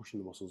sure we're pushing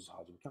the muscles as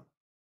hard as we can.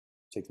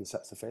 Taking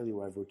sets to failure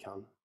wherever we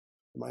can.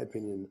 In my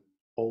opinion,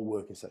 all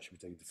working sets should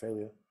be taken to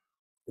failure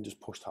and just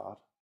pushed hard.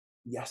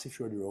 Yes, if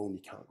you're on your own,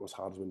 you can't go as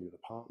hard as when you're with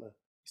a partner.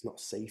 It's not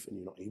safe and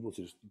you're not able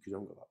to just because you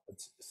haven't got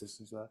that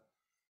assistance there.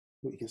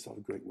 But you can still have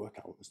a great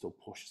workout and still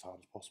push as hard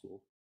as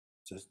possible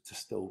to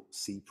still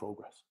see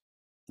progress.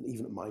 And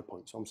even at my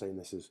point, so I'm saying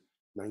this is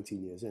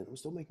 19 years in, I'm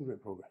still making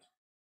great progress.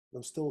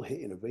 I'm still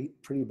hitting a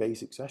pretty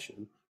basic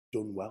session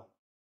done well.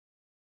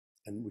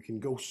 And we can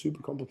go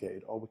super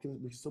complicated or we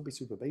can still be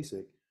super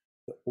basic,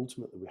 but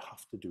ultimately we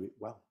have to do it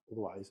well.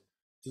 Otherwise,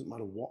 it doesn't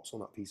matter what's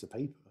on that piece of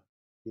paper,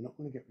 you're not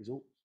going to get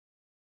results,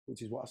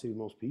 which is what I see with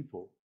most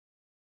people.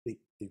 They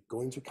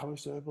go into a calorie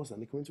surplus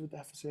and they come into a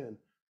deficit and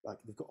like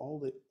they've got all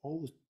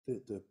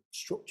the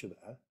structure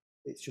there.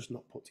 It's just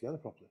not put together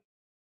properly.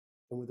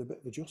 And with a bit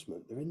of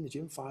adjustment, they're in the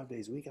gym 5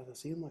 days a week. I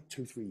see them like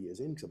 2-3 years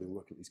in because I've been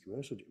working at these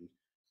commercial gyms,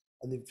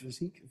 and the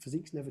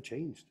physique's never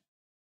changed.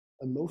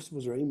 And most of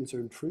us are aiming to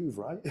improve,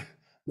 right?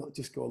 Not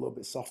just go a little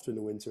bit softer in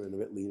the winter and a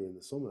bit leaner in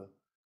the summer.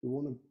 We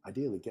want to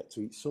ideally get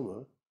to each summer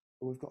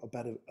and we've got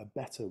a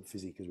better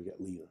physique as we get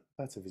leaner,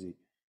 better physique.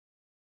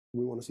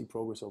 We want to see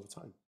progress over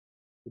time,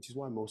 which is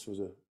why most of us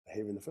are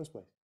here in the first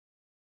place.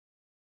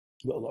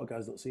 But a lot of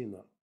guys not seeing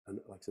that. And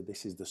like I said,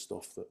 this is the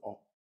stuff that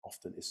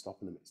often is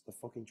stopping them. It's the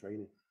fucking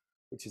training,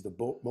 which is the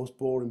most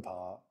boring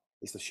part.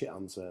 It's the shit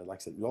answer. Like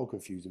I said, you're all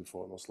confusing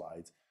before on those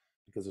slides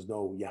because there's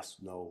no yes,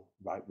 no,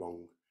 right,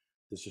 wrong.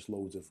 There's just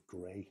loads of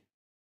grey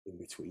in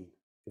between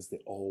because they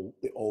all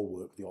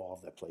work, they all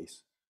have their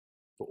place.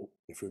 But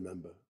if you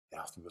remember, they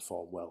have to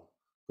perform well.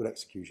 Good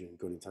execution and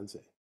good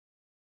intensity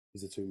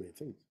is the two main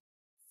things.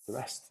 The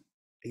rest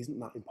isn't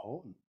that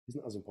important,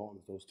 isn't as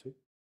important as those two.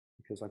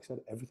 Because like I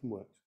said, everything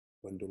works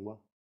when done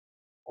well.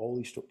 All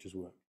these structures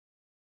work.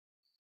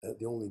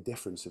 The only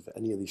difference of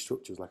any of these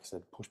structures, like I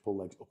said, push-pull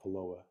legs, upper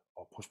lower,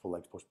 or push-pull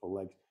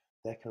legs,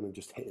 they're kind of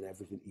just hitting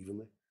everything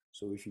evenly.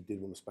 So if you did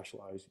want to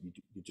specialize,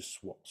 you just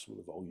swap some of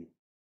the volume.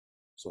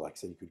 So like I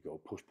said, you could go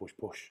push, push,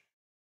 push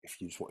if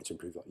you just wanted to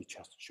improve like your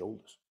chest and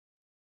shoulders.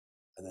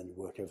 And then you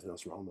work everything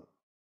else around that.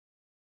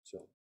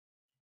 So,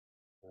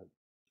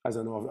 as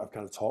I know, I've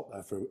kind of talked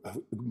there for a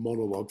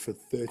monologue for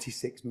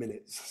 36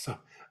 minutes. So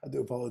I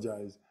do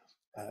apologize.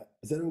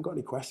 Has anyone got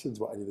any questions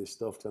about any of this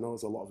stuff? Because I know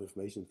there's a lot of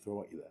information to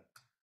throw at you there.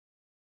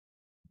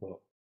 But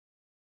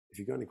if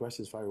you've got any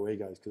questions, fire away,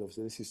 guys, because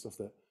obviously this is stuff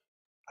that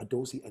I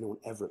don't see anyone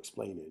ever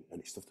explaining, and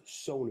it's stuff that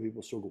so many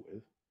people struggle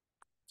with.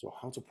 So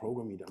how to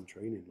program your damn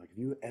training? Like if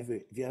you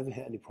ever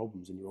hit any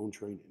problems in your own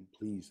training,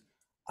 please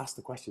ask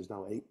the questions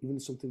now. Even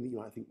something that you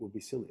might think would be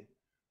silly,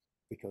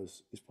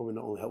 because it's probably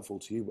not only helpful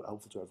to you, but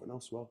helpful to everyone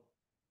else as well.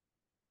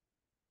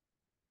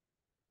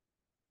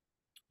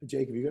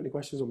 Jake, have you got any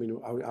questions? I mean,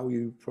 how are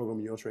you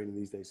programming your training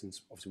these days?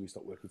 Since obviously we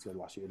stopped working together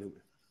last year, didn't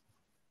we?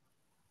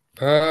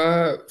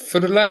 For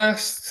the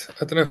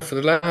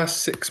last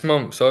 6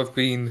 months, I've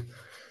been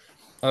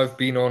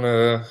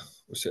on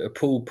was it a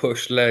pull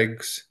push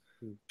legs,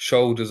 Mm.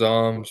 shoulders,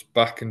 arms,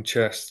 back and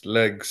chest,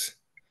 legs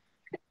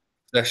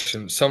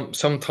session.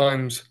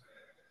 Sometimes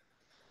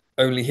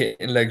only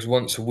hitting legs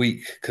once a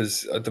week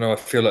because I don't know. I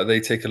feel like they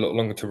take a lot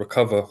longer to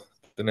recover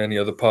than any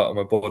other part of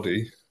my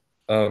body.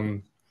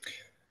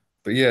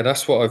 But yeah,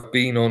 that's what I've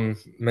been on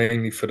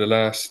mainly for the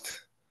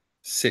last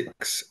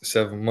 6,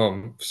 7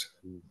 months,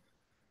 Mm.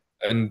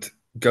 and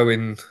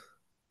going.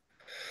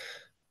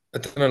 I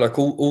don't know, like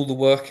all the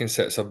working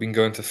sets I've been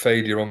going to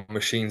failure on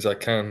machines I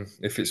can.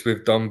 If it's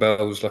with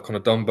dumbbells, like on a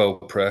dumbbell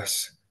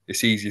press,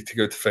 it's easy to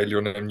go to failure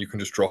on them. You can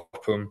just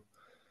drop them.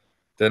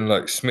 Then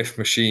like Smith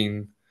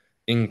machine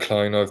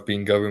incline I've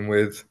been going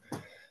with,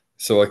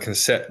 so I can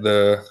set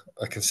the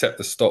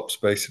stops,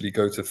 basically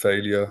go to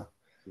failure.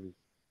 Mm.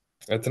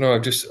 I don't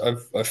know.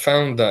 I've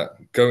found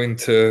that going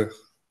to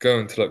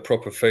like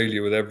proper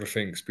failure with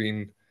everything's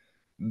been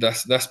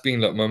that's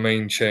been like my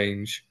main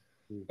change,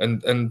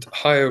 Mm. and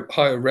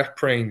higher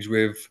rep range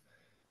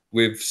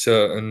with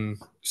certain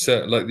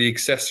like the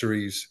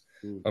accessories.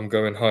 Mm. I'm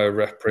going higher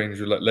rep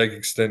range with like leg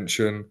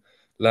extension,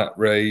 lat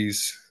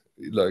raise,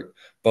 like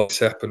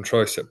bicep and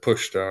tricep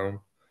push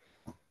down.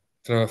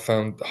 So I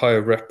found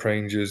higher rep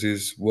ranges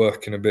is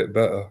working a bit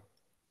better.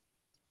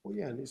 Well,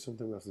 yeah, and it's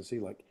something we have to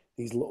see. Like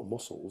these little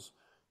muscles,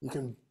 you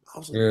can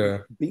absolutely Yeah.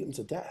 beat them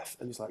to death,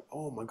 and it's like,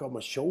 oh my god, my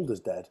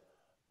shoulder's dead,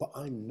 but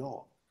I'm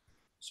not.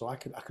 So I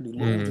can do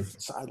loads Mm,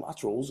 of side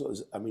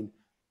laterals. I mean,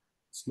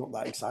 it's not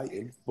that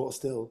exciting, but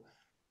still,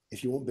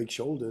 if you want big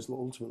shoulders,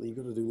 ultimately you've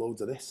got to do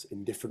loads of this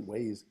in different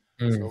ways.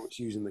 mm, So it's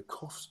using the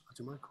cuffs.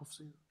 Do my cuffs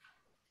here?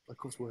 My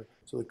cuffs were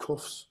so the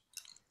cuffs,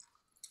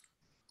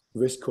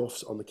 wrist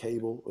cuffs on the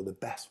cable are the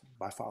best,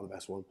 by far the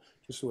best one.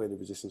 Just the way the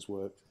resistance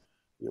works.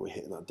 We're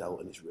hitting that delta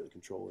and it's really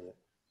controlling it.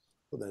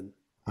 But then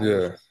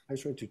yeah. I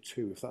try to do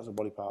two. If that's a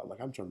body part, like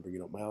I'm trying to bring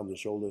it up my arms and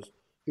shoulders.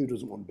 Who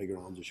doesn't want bigger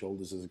arms and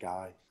shoulders as a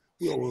guy?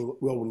 We all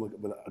want to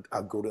look at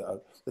how good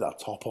with our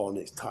top on,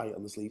 it's tight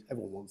on the sleeves.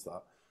 Everyone wants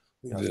that.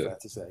 I think that's Yeah. fair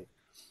to say.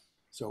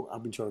 So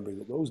I've been trying to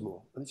bring up those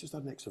more, and it's just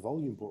add an extra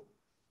volume. But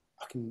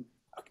I can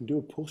do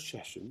a push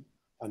session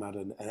and add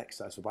an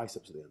exercise for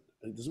biceps at the end,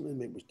 and it doesn't really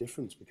make much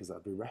difference because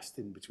I'd be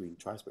resting between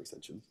tricep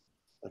extensions.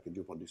 I can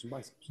jump on and do some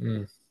biceps,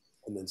 Mm,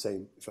 and then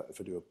same if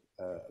I do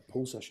a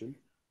pull session,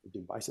 I'm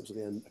doing biceps at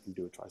the end. I can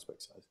do a tricep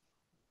exercise,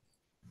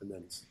 and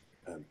then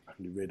I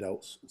can do rear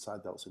delts and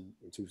side delts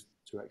in two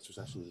extra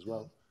sessions as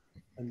well,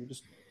 and you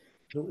just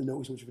don't really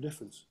notice much of a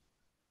difference.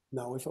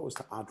 Now, if I was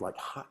to add like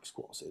hack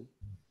squats in,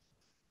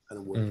 and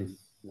I'm mm, working,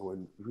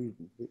 when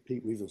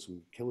we've done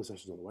some killer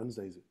sessions on the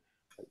Wednesdays,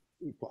 like,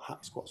 we put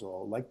hack squats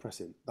or leg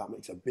pressing, that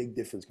makes a big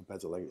difference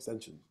compared to leg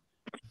extensions.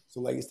 So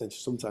leg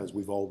extensions, sometimes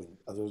we've all been,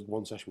 there was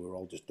one session where we were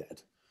all just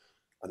dead.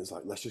 And it's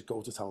like, let's just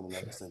go to town on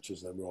leg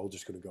extensions and then we're all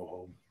just going to go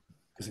home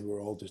because we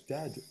were all just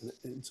dead.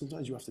 And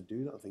sometimes you have to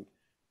do that. I think,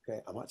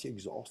 okay, I'm actually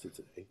exhausted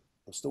today.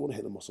 I still want to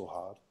hit the muscle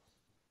hard,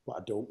 but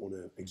I don't want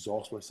to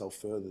exhaust myself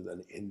further than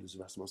it hinders the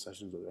rest of my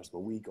sessions or the rest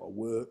of my week or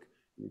work,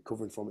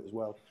 recovering from it as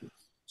well.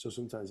 So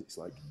sometimes it's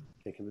like,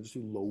 okay, can I just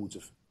do loads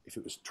of, if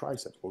it was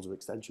triceps, loads of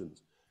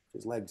extensions. If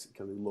it's legs,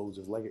 can I do loads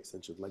of leg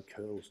extensions, leg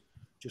curls,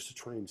 just to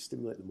try and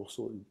stimulate the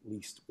muscle at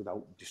least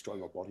without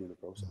destroying our body in the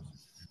process.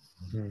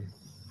 mm.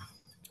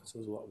 So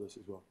there's a lot of this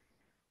as well.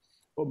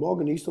 But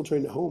Morgan, are you still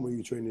training at home or are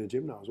you training in a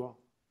gym now as well?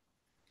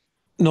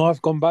 No,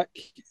 I've gone back.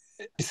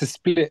 It's a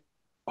split.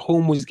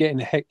 Home was getting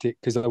hectic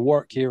because I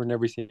work here and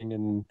everything,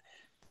 and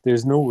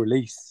there's no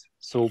release.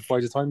 So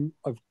by the time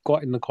I've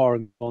got in the car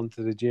and gone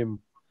to the gym,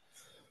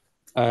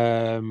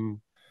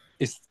 um,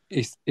 it's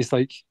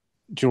like,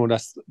 do you know,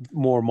 that's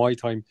more my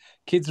time.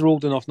 Kids are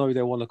old enough now;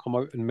 they want to come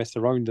out and mess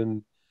around,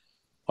 and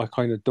I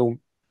kind of don't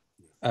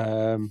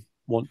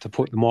want to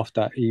put them off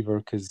that either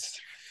because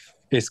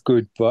it's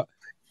good. But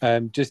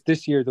just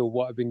this year, though,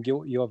 what I've been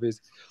guilty of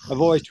is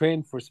I've always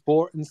trained for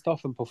sport and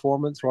stuff and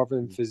performance rather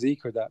than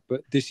physique or that.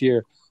 But this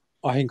year,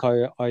 I think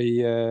I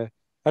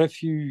had a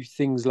few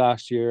things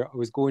last year. I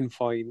was going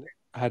fine,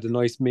 I had a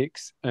nice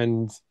mix,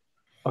 and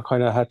I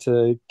kind of had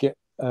to get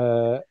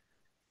a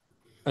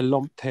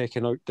lump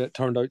taken out that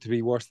turned out to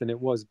be worse than it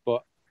was.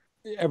 But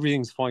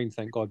everything's fine,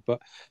 thank God.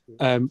 But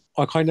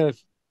I kind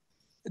of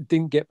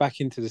didn't get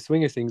back into the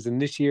swing of things.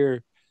 And this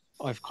year,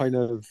 I've kind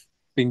of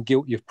been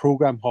guilty of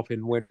program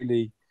hopping when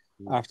really,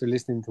 after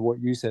listening to what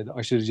you said,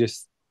 I should have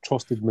just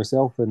trusted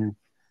myself and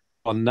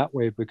on that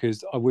way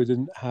because I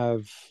wouldn't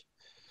have,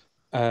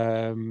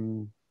 I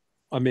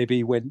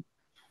maybe went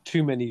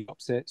too many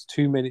upsets,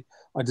 too many.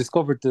 I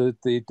discovered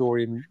the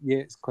Dorian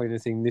Yates kind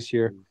of thing this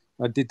year.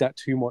 I did that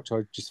too much.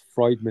 I just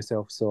fried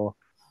myself. So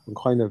I'm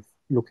kind of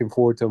looking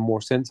forward to a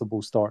more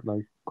sensible start now.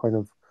 Kind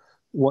of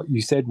what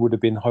you said would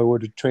have been how I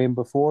would have trained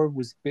before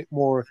was a bit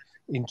more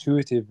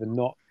intuitive and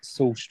not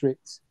so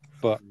strict.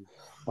 But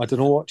I don't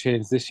know what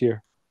changed this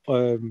year.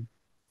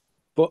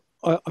 But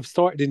I've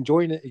started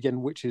enjoying it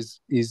again, which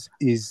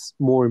is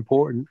more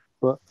important.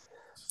 But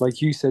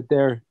like you said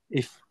there,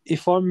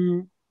 if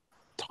I'm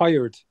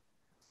tired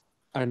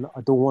and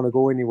I don't want to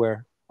go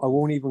anywhere, I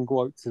won't even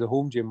go out to the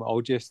home gym.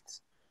 I'll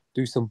just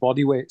do some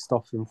body weight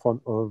stuff in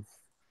front of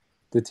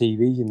the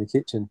TV in the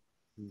kitchen.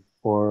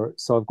 or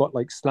so I've got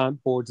like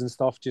slant boards and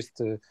stuff just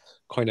to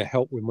kind of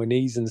help with my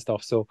knees and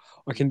stuff. So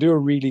I can do a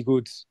really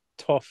good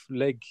tough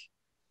leg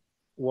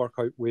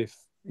workout with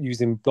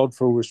using blood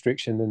flow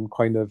restriction and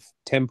kind of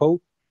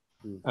tempo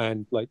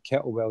and like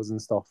kettlebells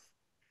and stuff.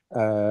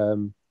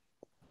 And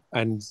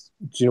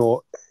you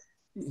know,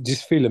 you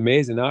just feel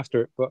amazing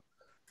after it. But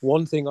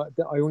one thing I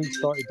only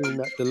started doing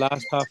that the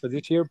last half of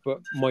this year, but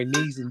my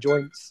knees and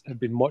joints have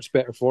been much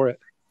better for it.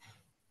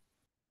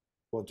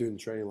 Well, doing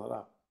training like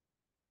that.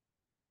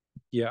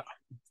 Yeah,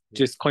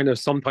 just kind of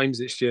sometimes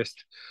it's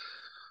just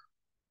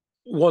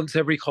once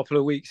every couple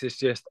of weeks. It's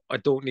just I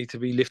don't need to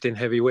be lifting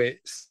heavy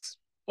weights.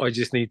 I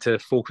just need to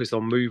focus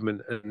on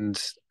movement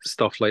and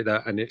stuff like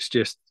that. And it's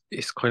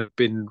kind of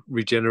been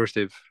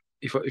regenerative.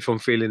 If I'm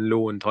feeling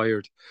low and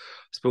tired,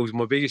 I suppose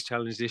my biggest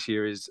challenge this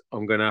year is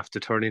I'm going to have to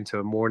turn into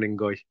a morning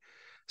guy.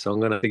 So I'm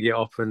going to have to get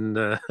up and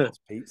That's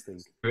Pete's thing.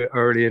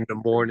 early in the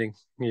morning.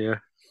 Yeah.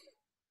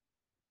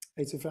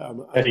 It's a fair.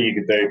 Anything you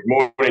could do.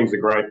 Mornings are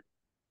great.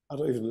 I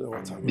don't even know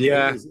what time it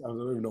is. I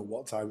don't even know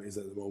what time it is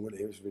at the moment.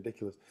 It's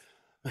ridiculous.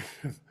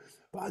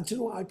 But do you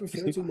know what? I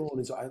prefer to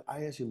mornings.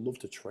 I actually love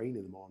to train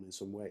in the morning in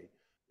some way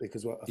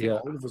because I think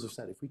all of us have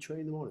said if we train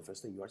in the morning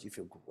first thing, you actually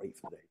feel great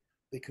for the day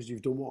because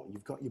you've done what?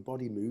 You've got your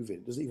body moving.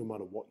 It doesn't even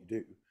matter what you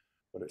do,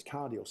 whether it's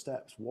cardio,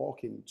 steps,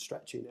 walking,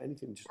 stretching,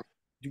 anything.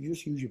 You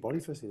just use your body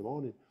first thing in the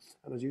morning.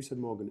 And as you said,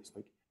 Morgan, it's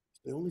like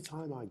it's the only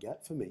time I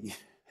get for me.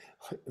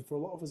 Like, for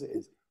a lot of us, it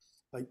is.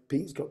 Like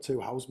Pete's got 2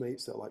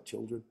 housemates that are like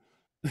children.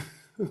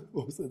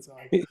 Most of the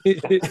time.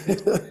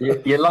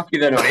 You're lucky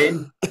they're not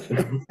in.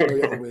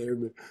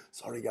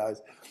 Sorry,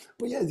 guys.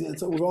 But yeah,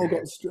 so we've all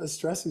got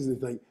stresses and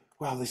think,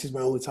 wow, this is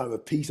my only time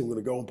of peace. I'm going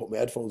to go and put my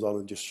headphones on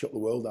and just shut the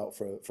world out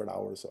for an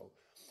hour or so.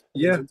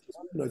 And yeah. You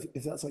know,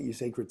 if that's like your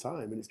sacred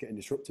time and it's getting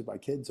disrupted by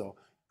kids or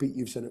Pete,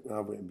 you've said it when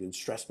I've been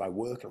stressed by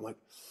work. I'm like,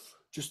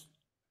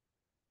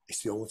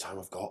 it's the only time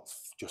I've got.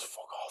 Just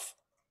fuck off.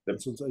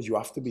 And sometimes you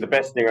have to be. The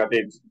best thing I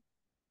did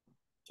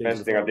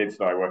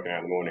start working out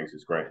in the mornings.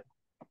 Is great.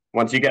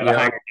 Once you get the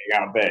hang of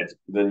getting out of bed,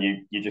 then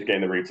you just get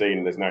in the routine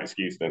and there's no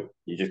excuse then.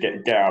 You just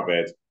get out of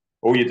bed.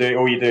 All you're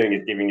doing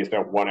is giving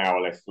yourself 1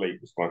 hour less sleep.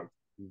 It's fine.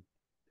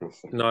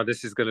 No,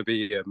 this is going to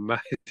be I'm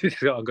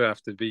going to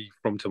have to be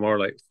from tomorrow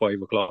like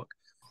 5 o'clock.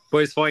 But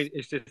it's fine.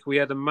 It's just we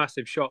had a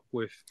massive shock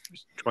with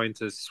trying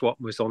to swap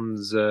my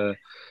son's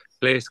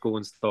play school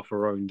and stuff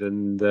around,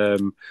 and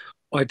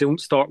I don't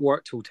start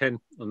work till 10.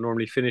 I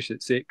normally finish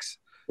at 6.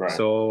 Right.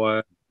 So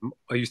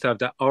I used to have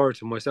that hour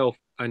to myself,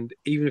 and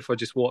even if I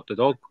just walked the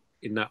dog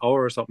in that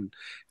hour or something,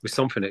 it was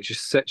something that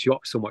just sets you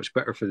up so much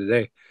better for the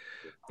day.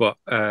 But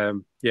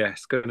yeah,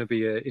 it's going to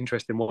be an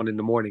interesting one in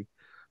the morning.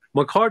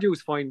 My cardio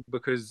is fine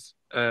because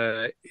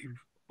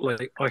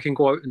like I can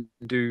go out and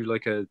do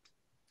like a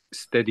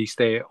steady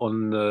state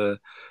on the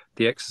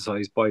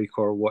exercise bike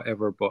or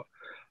whatever, but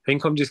I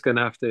think I'm just going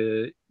to have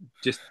to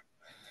just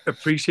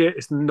appreciate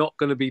it's not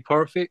going to be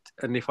perfect.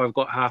 And if I've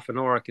got half an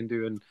hour I can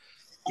do, and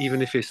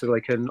even if it's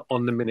like an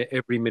on the minute,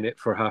 every minute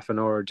for half an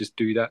hour, just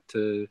do that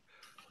to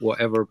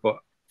whatever. But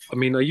I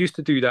mean, I used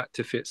to do that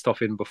to fit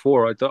stuff in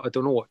before. I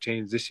don't know what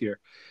changed this year.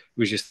 It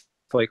was just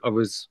like I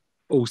was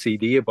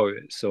OCD about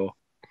it. So,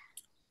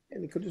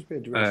 and it could just be a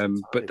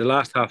direction. But the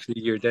last half of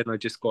the year, then I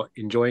just got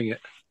enjoying it.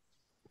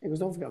 Because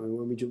don't forget, I mean,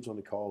 when we jumped on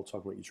the call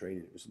talking about your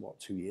training, it was what,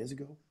 2 years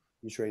ago.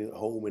 You're training at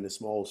home in a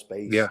small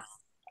space,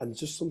 and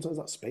just sometimes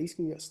that space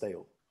can get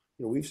stale.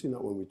 You know, we've seen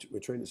that when we're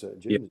training at certain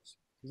gyms.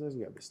 Sometimes it can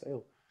get a bit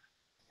stale.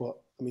 But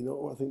I mean,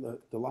 I think that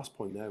the last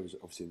point there was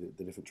obviously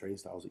the different training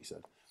styles that you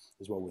said,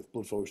 as well with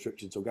blood flow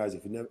restriction. So guys,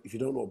 if you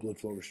don't know what blood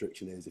flow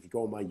restriction is, if you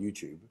go on my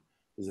YouTube,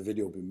 there's a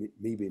video of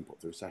me being put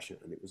through a session,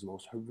 and it was the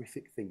most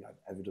horrific thing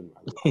I've ever done in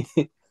my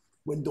life.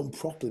 When done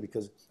properly,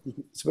 because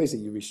so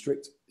basically you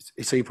restrict.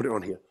 So you put it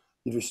on here.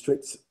 You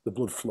restrict the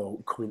blood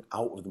flow coming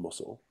out of the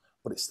muscle,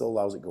 but it still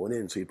allows it going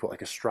in. So you put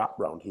like a strap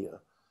around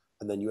here,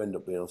 and then you end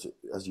up being able to,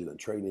 as you then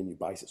train in your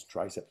biceps and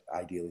triceps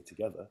ideally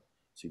together.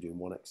 So you're doing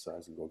one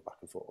exercise and going back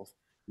and forth.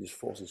 You're just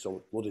forcing so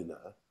much blood in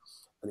there,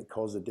 and it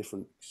causes a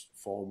different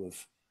form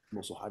of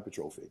muscle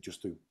hypertrophy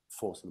just through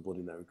forcing the blood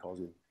in there and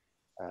causing,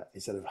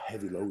 instead of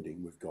heavy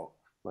loading, we've got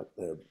like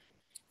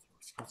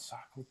it's called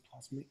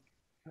sarcoplasmic.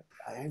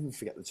 I even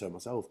forget the term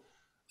myself,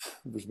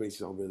 which makes it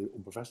sound really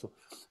unprofessional,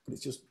 but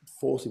it's just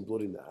forcing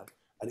blood in there,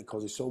 and it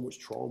causes so much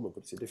trauma,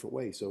 but it's a different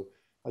way. So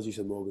as you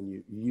said, Morgan,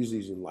 you use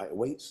these in lighter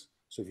weights.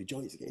 So if your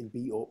joints are getting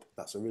beat up,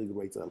 that's a really good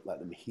way to let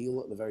them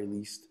heal at the very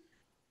least.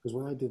 Because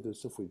when I did the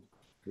stuff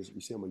as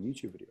you see on my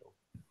YouTube video,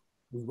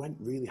 we went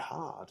really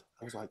hard.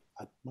 I was like,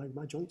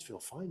 my joints feel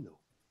fine though.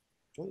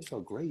 Joints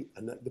felt great,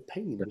 and the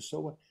pain was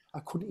so. I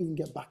couldn't even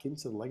get back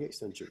into the leg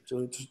extension.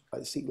 So just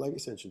like seat leg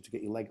extension to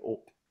get your leg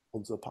up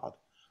onto the pad.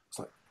 It's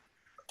like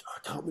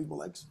I can't move my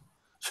legs.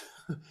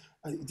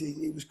 And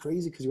it was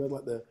crazy because you had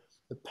like the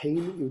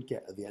pain that you would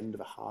get at the end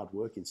of a hard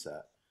working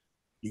set.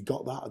 You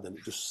got that, and then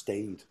it just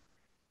stayed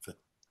for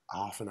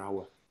half an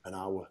hour,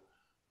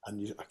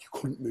 and you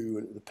couldn't move,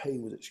 and the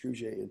pain was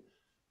excruciating.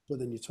 But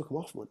then you took them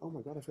off and went, oh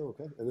my God, I feel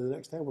okay. And then the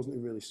next day I wasn't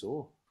even really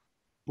sore.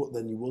 but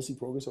then you will see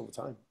progress over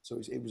time. So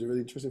it was a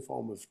really interesting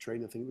form of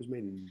training. I think it was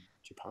made in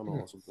Japan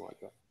or something like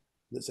that.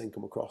 That's then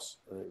come across.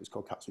 It was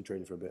called capsule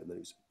training for a bit, and then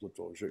it was blood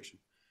flow restriction.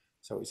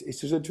 So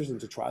it's just interesting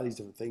to try these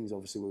different things.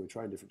 Obviously, when we're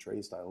trying different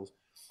training styles,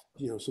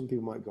 you know, some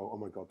people might go, "Oh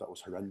my god, that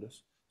was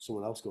horrendous."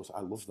 Someone else goes,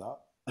 "I love that.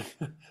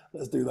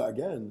 Let's do that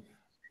again."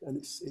 And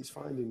it's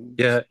finding.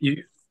 Yeah,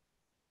 you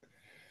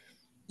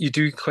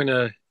do kind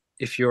of,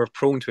 if you're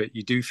prone to it,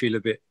 you do feel a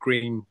bit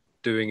green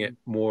doing it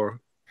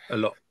a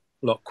lot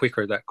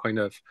quicker. That kind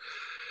of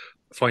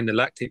find the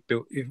lactic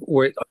build,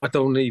 or I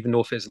don't even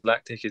know if it's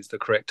lactic is the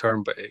correct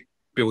term, but it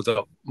builds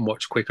up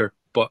much quicker.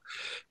 But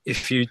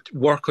if you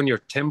work on your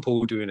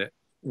tempo doing it,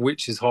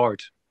 which is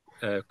hard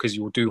because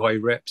you will do high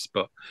reps,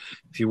 but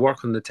if you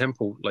work on the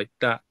tempo like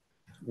that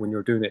when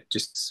you're doing it,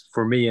 just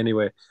for me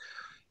anyway,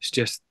 it's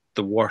just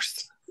the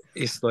worst.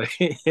 It's like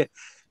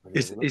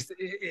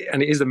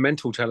and it is a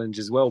mental challenge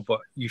as well, but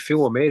you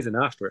feel amazing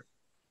after it,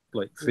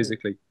 like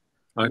physically.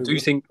 I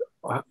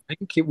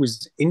think it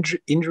was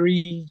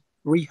injury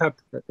rehab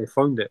that they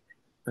found it,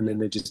 and then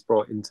they just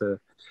brought it into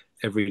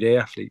everyday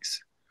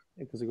athletes.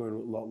 Yeah, because they're going a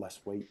lot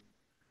less weight.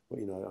 But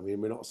you know, I mean,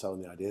 we're not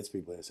selling the idea to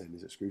people here saying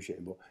it's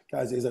excruciating, but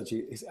guys,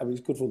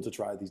 it's good fun to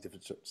try these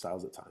different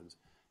styles at times.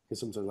 Because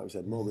sometimes, like I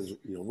said, Morgan's,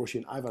 you know,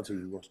 rushing. I've had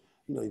to rush.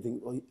 You know, you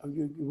think, well,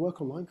 you work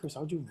online, Chris.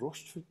 How do you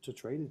rush to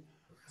training?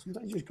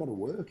 Sometimes you just got to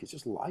work. It's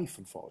just life,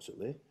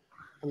 unfortunately.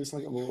 And it's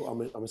like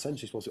I'm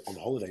essentially supposed to be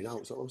on holiday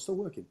now, so I'm still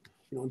working.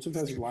 You know, and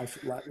sometimes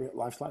life's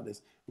like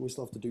this, and we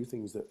still have to do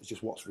things that is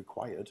just what's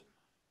required.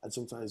 And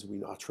sometimes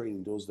our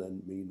training does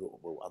then mean,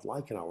 well, I'd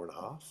like an hour and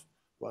a half.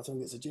 By the time I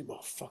get to the gym, oh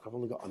fuck, I've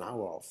only got an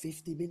hour or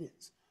 50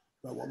 minutes.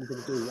 Right, what am I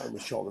going to do? Right, I'm going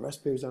to shorten the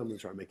rest periods down. I'm going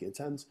to try and make it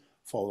intense,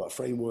 follow that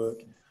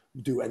framework,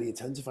 do any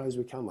intensifiers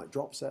we can, like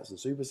drop sets and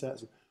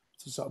supersets,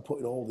 to start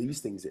putting all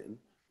these things in,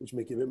 which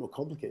make it a bit more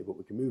complicated, but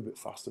we can move a bit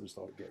faster and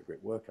start to get a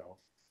great workout.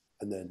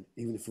 And then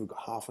even if we've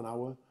got half an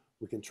hour,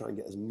 we can try and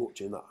get as much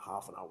in that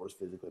half an hour as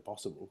physically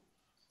possible.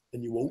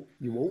 And you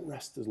won't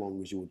rest as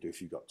long as you would do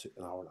if you got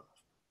an hour and a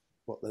half.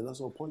 But then that's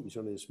no point.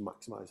 You're trying to just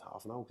maximize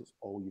half an hour because it's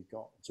all you've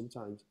got. And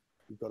sometimes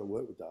you've got to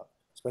work with that,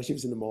 especially if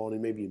it's in the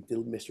morning. Maybe you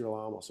did miss your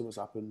alarm or something's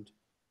happened.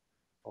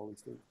 All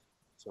these things.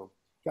 So,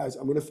 guys,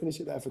 I'm going to finish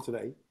it there for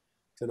today.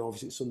 Then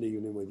obviously it's Sunday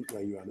evening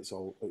where you are, and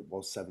it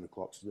was 7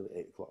 o'clock, so it's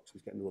 8 o'clock, so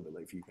it's getting a little bit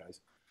late for you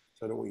guys.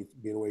 So I don't want you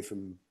being away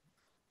from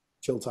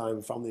chill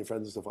time, family and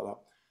friends and stuff like that.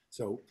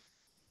 So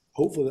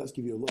hopefully that's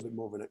give you a little bit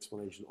more of an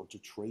explanation onto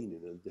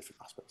training and different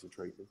aspects of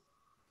training.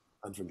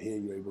 And from here,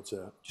 you're able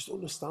to just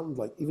understand,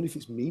 like, even if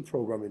it's me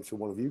programming for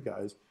one of you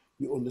guys,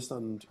 you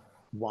understand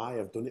why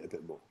I've done it a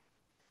bit more.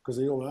 Because,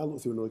 you know, when I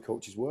look through another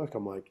coach's work,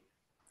 I'm like,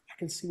 I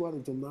can see why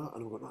they've done that.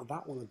 And I'm going, no,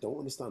 that one I don't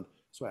understand.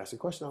 So I ask the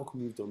question, how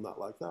come you've done that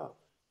like that?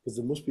 Because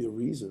there must be a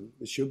reason.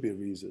 There should be a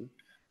reason.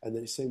 And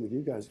then it's the same with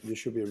you guys. There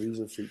should be a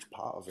reason for each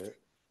part of it.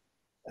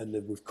 And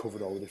then we've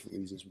covered all the different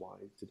reasons why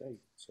today.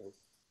 So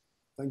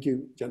thank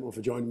you, gentlemen,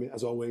 for joining me,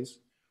 as always.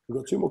 We've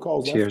got 2 more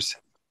calls left. Cheers.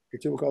 We've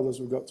got 2 more calls left.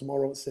 We've got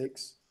tomorrow at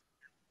 6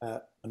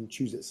 and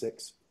Tuesday at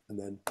 6. And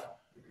then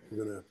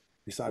we're going to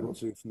decide what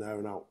to do from there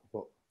on out.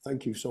 But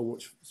thank you so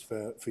much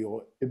for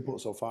your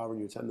input so far and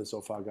your attendance so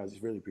far, guys.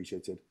 It's really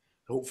appreciated.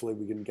 Hopefully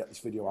we can get this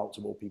video out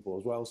to more people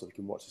as well, so they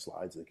can watch the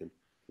slides. They can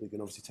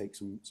obviously take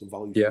some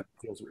value from the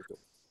videos that we've done.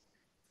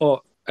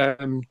 Oh,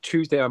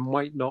 Tuesday I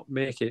might not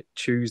make it.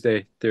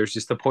 Tuesday there's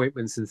just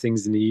appointments and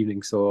things in the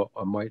evening, so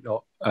I might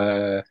not.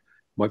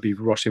 Might be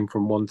rushing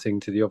from one thing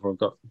to the other. I've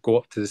got to go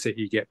up to the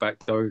city, get back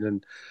down,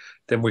 and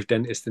then with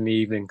dentist in the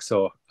evening.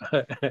 So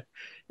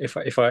if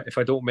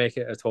I don't make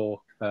it at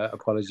all,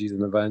 apologies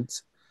in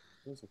advance.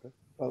 That's okay.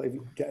 Well, if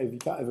you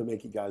can't ever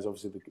make it, guys,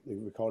 obviously the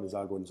recordings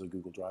are going to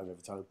Google Drive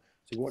every time,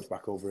 so you can watch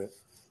back over it.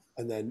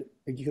 And then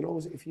you can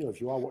always, if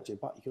you are watching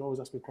it back, you can always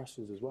ask me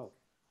questions as well.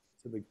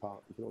 It's a big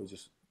part. You can always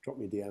just drop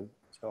me a DM.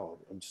 Say, oh,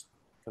 I'm just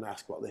going to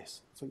ask about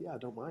this. So yeah, I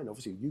don't mind.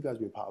 Obviously, you guys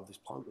be a part of this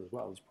plan as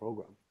well, this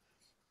program.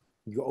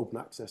 You've got open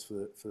access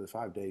for the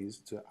 5 days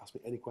to ask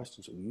me any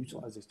questions. So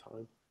utilize this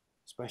time,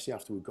 especially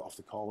after we've got off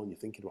the call and you're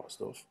thinking about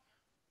stuff.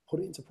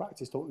 Put it into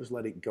practice. Don't just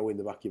let it go in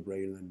the back of your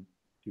brain and then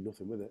do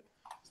nothing with it.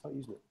 Start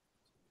using it.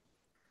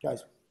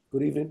 Guys,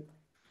 good evening.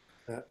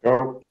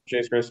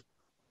 Cheers, Chris.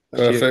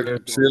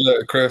 Perfect. See you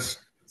later, Chris.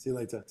 See you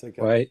later. Take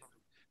care. Bye.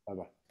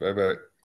 Bye-bye. Bye-bye.